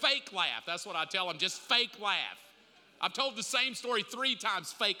 So fake laugh. That's what I tell them. Just fake laugh. I've told the same story 3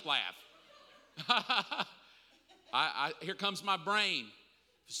 times. Fake laugh. Here comes my brain.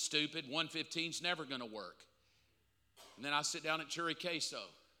 Stupid. 1:15's never going to work. And then I sit down at chori queso.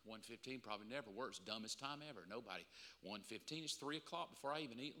 1:15 probably never works. Dumbest time ever. Nobody. 1:15 is 3 o'clock before I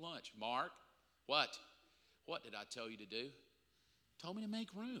even eat lunch. Mark, what? What did I tell you to do? Told me to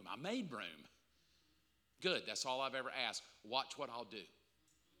make room. I made room. Good. That's all I've ever asked. Watch what I'll do.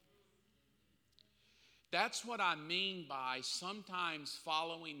 That's what I mean by sometimes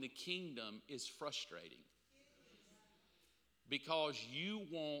following the kingdom is frustrating. Because you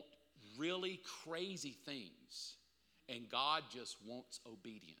want really crazy things, and God just wants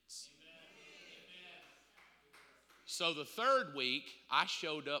obedience. So the third week, I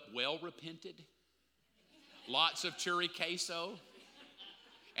showed up well repented, lots of churi queso,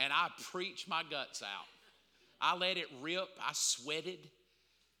 and I preached my guts out. I let it rip. I sweated.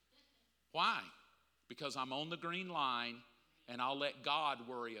 Why? Because I'm on the green line, and I'll let God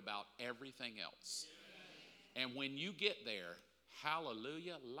worry about everything else. And when you get there,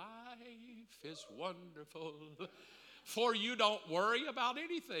 hallelujah, life is wonderful. For you don't worry about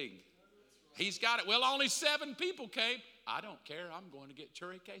anything. He's got it. Well, only 7 people came. I don't care. I'm going to get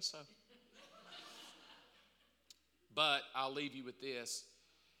churi queso. But I'll leave you with this.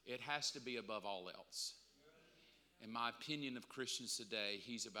 It has to be above all else. In my opinion of Christians today,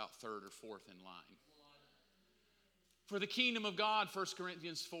 he's about 3rd or 4th in line. For the kingdom of God, 1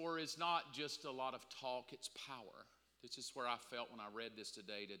 Corinthians 4, is not just a lot of talk, it's power. This is where I felt when I read this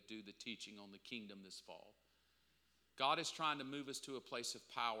today to do the teaching on the kingdom this fall. God is trying to move us to a place of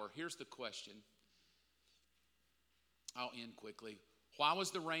power. Here's the question. I'll end quickly. Why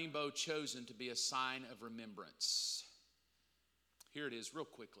was the rainbow chosen to be a sign of remembrance? Here it is real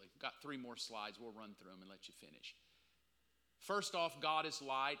quickly. Got 3 more slides. We'll run through them and let you finish. First off, God is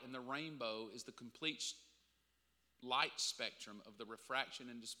light, and the rainbow is the complete light spectrum of the refraction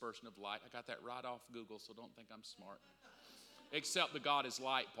and dispersion of light. I got that right off Google, so don't think I'm smart. Except the God is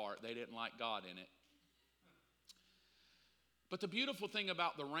light part. They didn't like God in it. But the beautiful thing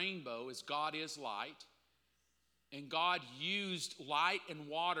about the rainbow is God is light, and God used light and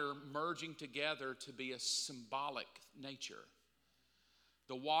water merging together to be a symbolic nature.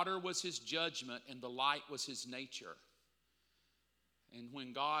 The water was his judgment, and the light was his nature. And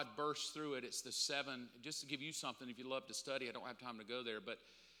when God burst through it, it's the 7, just to give you something, if you love to study, I don't have time to go there,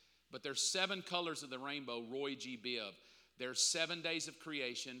 but there's 7 colors of the rainbow, Roy G. Biv. There's 7 days of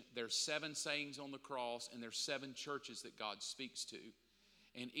creation, there's 7 sayings on the cross, and there's 7 churches that God speaks to.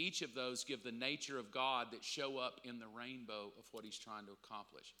 And each of those give the nature of God that show up in the rainbow of what he's trying to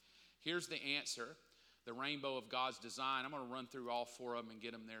accomplish. Here's the answer, the rainbow of God's design. I'm going to run through all 4 of them and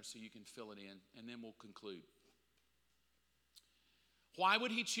get them there so you can fill it in, and then we'll conclude. Why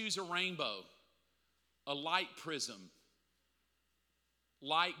would he choose a rainbow? A light prism.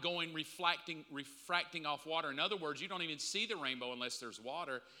 Light going, refracting off water. In other words, you don't even see the rainbow unless there's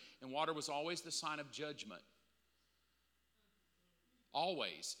water. And water was always the sign of judgment.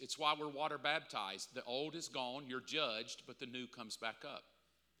 Always. It's why we're water baptized. The old is gone, you're judged, but the new comes back up.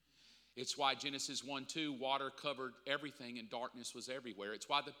 It's why Genesis 1:2, water covered everything and darkness was everywhere. It's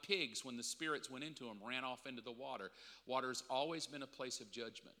why the pigs, when the spirits went into them, ran off into the water. Water's always been a place of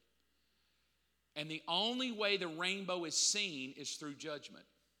judgment. And the only way the rainbow is seen is through judgment.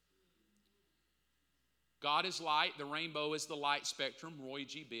 God is light. The rainbow is the light spectrum, Roy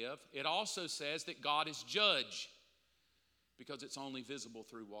G. Biv. It also says that God is judge because it's only visible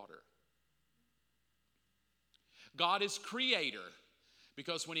through water. God is creator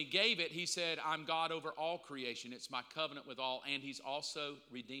because when he gave it, he said, I'm God over all creation. It's my covenant with all. And he's also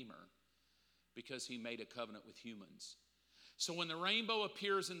redeemer because he made a covenant with humans. So when the rainbow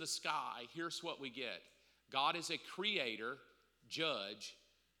appears in the sky, here's what we get. God is a creator, judge,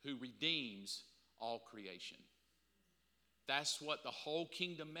 who redeems all creation. That's what the whole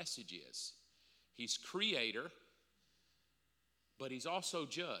kingdom message is. He's creator, but he's also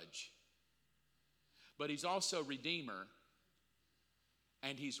judge. But he's also redeemer,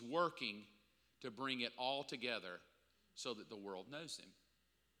 and he's working to bring it all together so that the world knows him,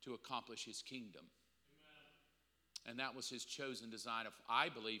 to accomplish his kingdom. And that was his chosen design of, I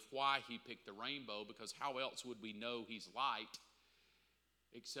believe, why he picked the rainbow, because how else would we know he's light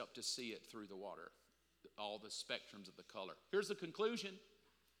except to see it through the water, all the spectrums of the color. Here's the conclusion.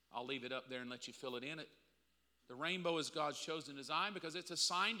 I'll leave it up there and let you fill it in. The rainbow is God's chosen design because it's a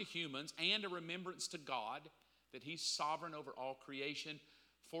sign to humans and a remembrance to God that he's sovereign over all creation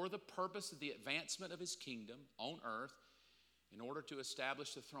for the purpose of the advancement of his kingdom on earth, in order to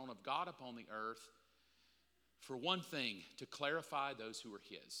establish the throne of God upon the earth. For one thing, to clarify those who are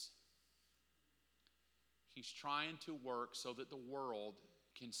his. He's trying to work so that the world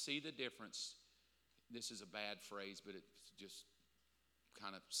can see the difference. This is a bad phrase, but it just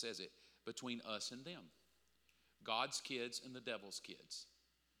kind of says it. Between us and them. God's kids and the devil's kids.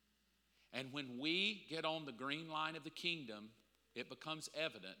 And when we get on the green line of the kingdom, it becomes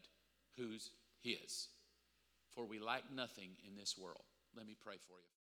evident who's his. For we lack nothing in this world. Let me pray for you.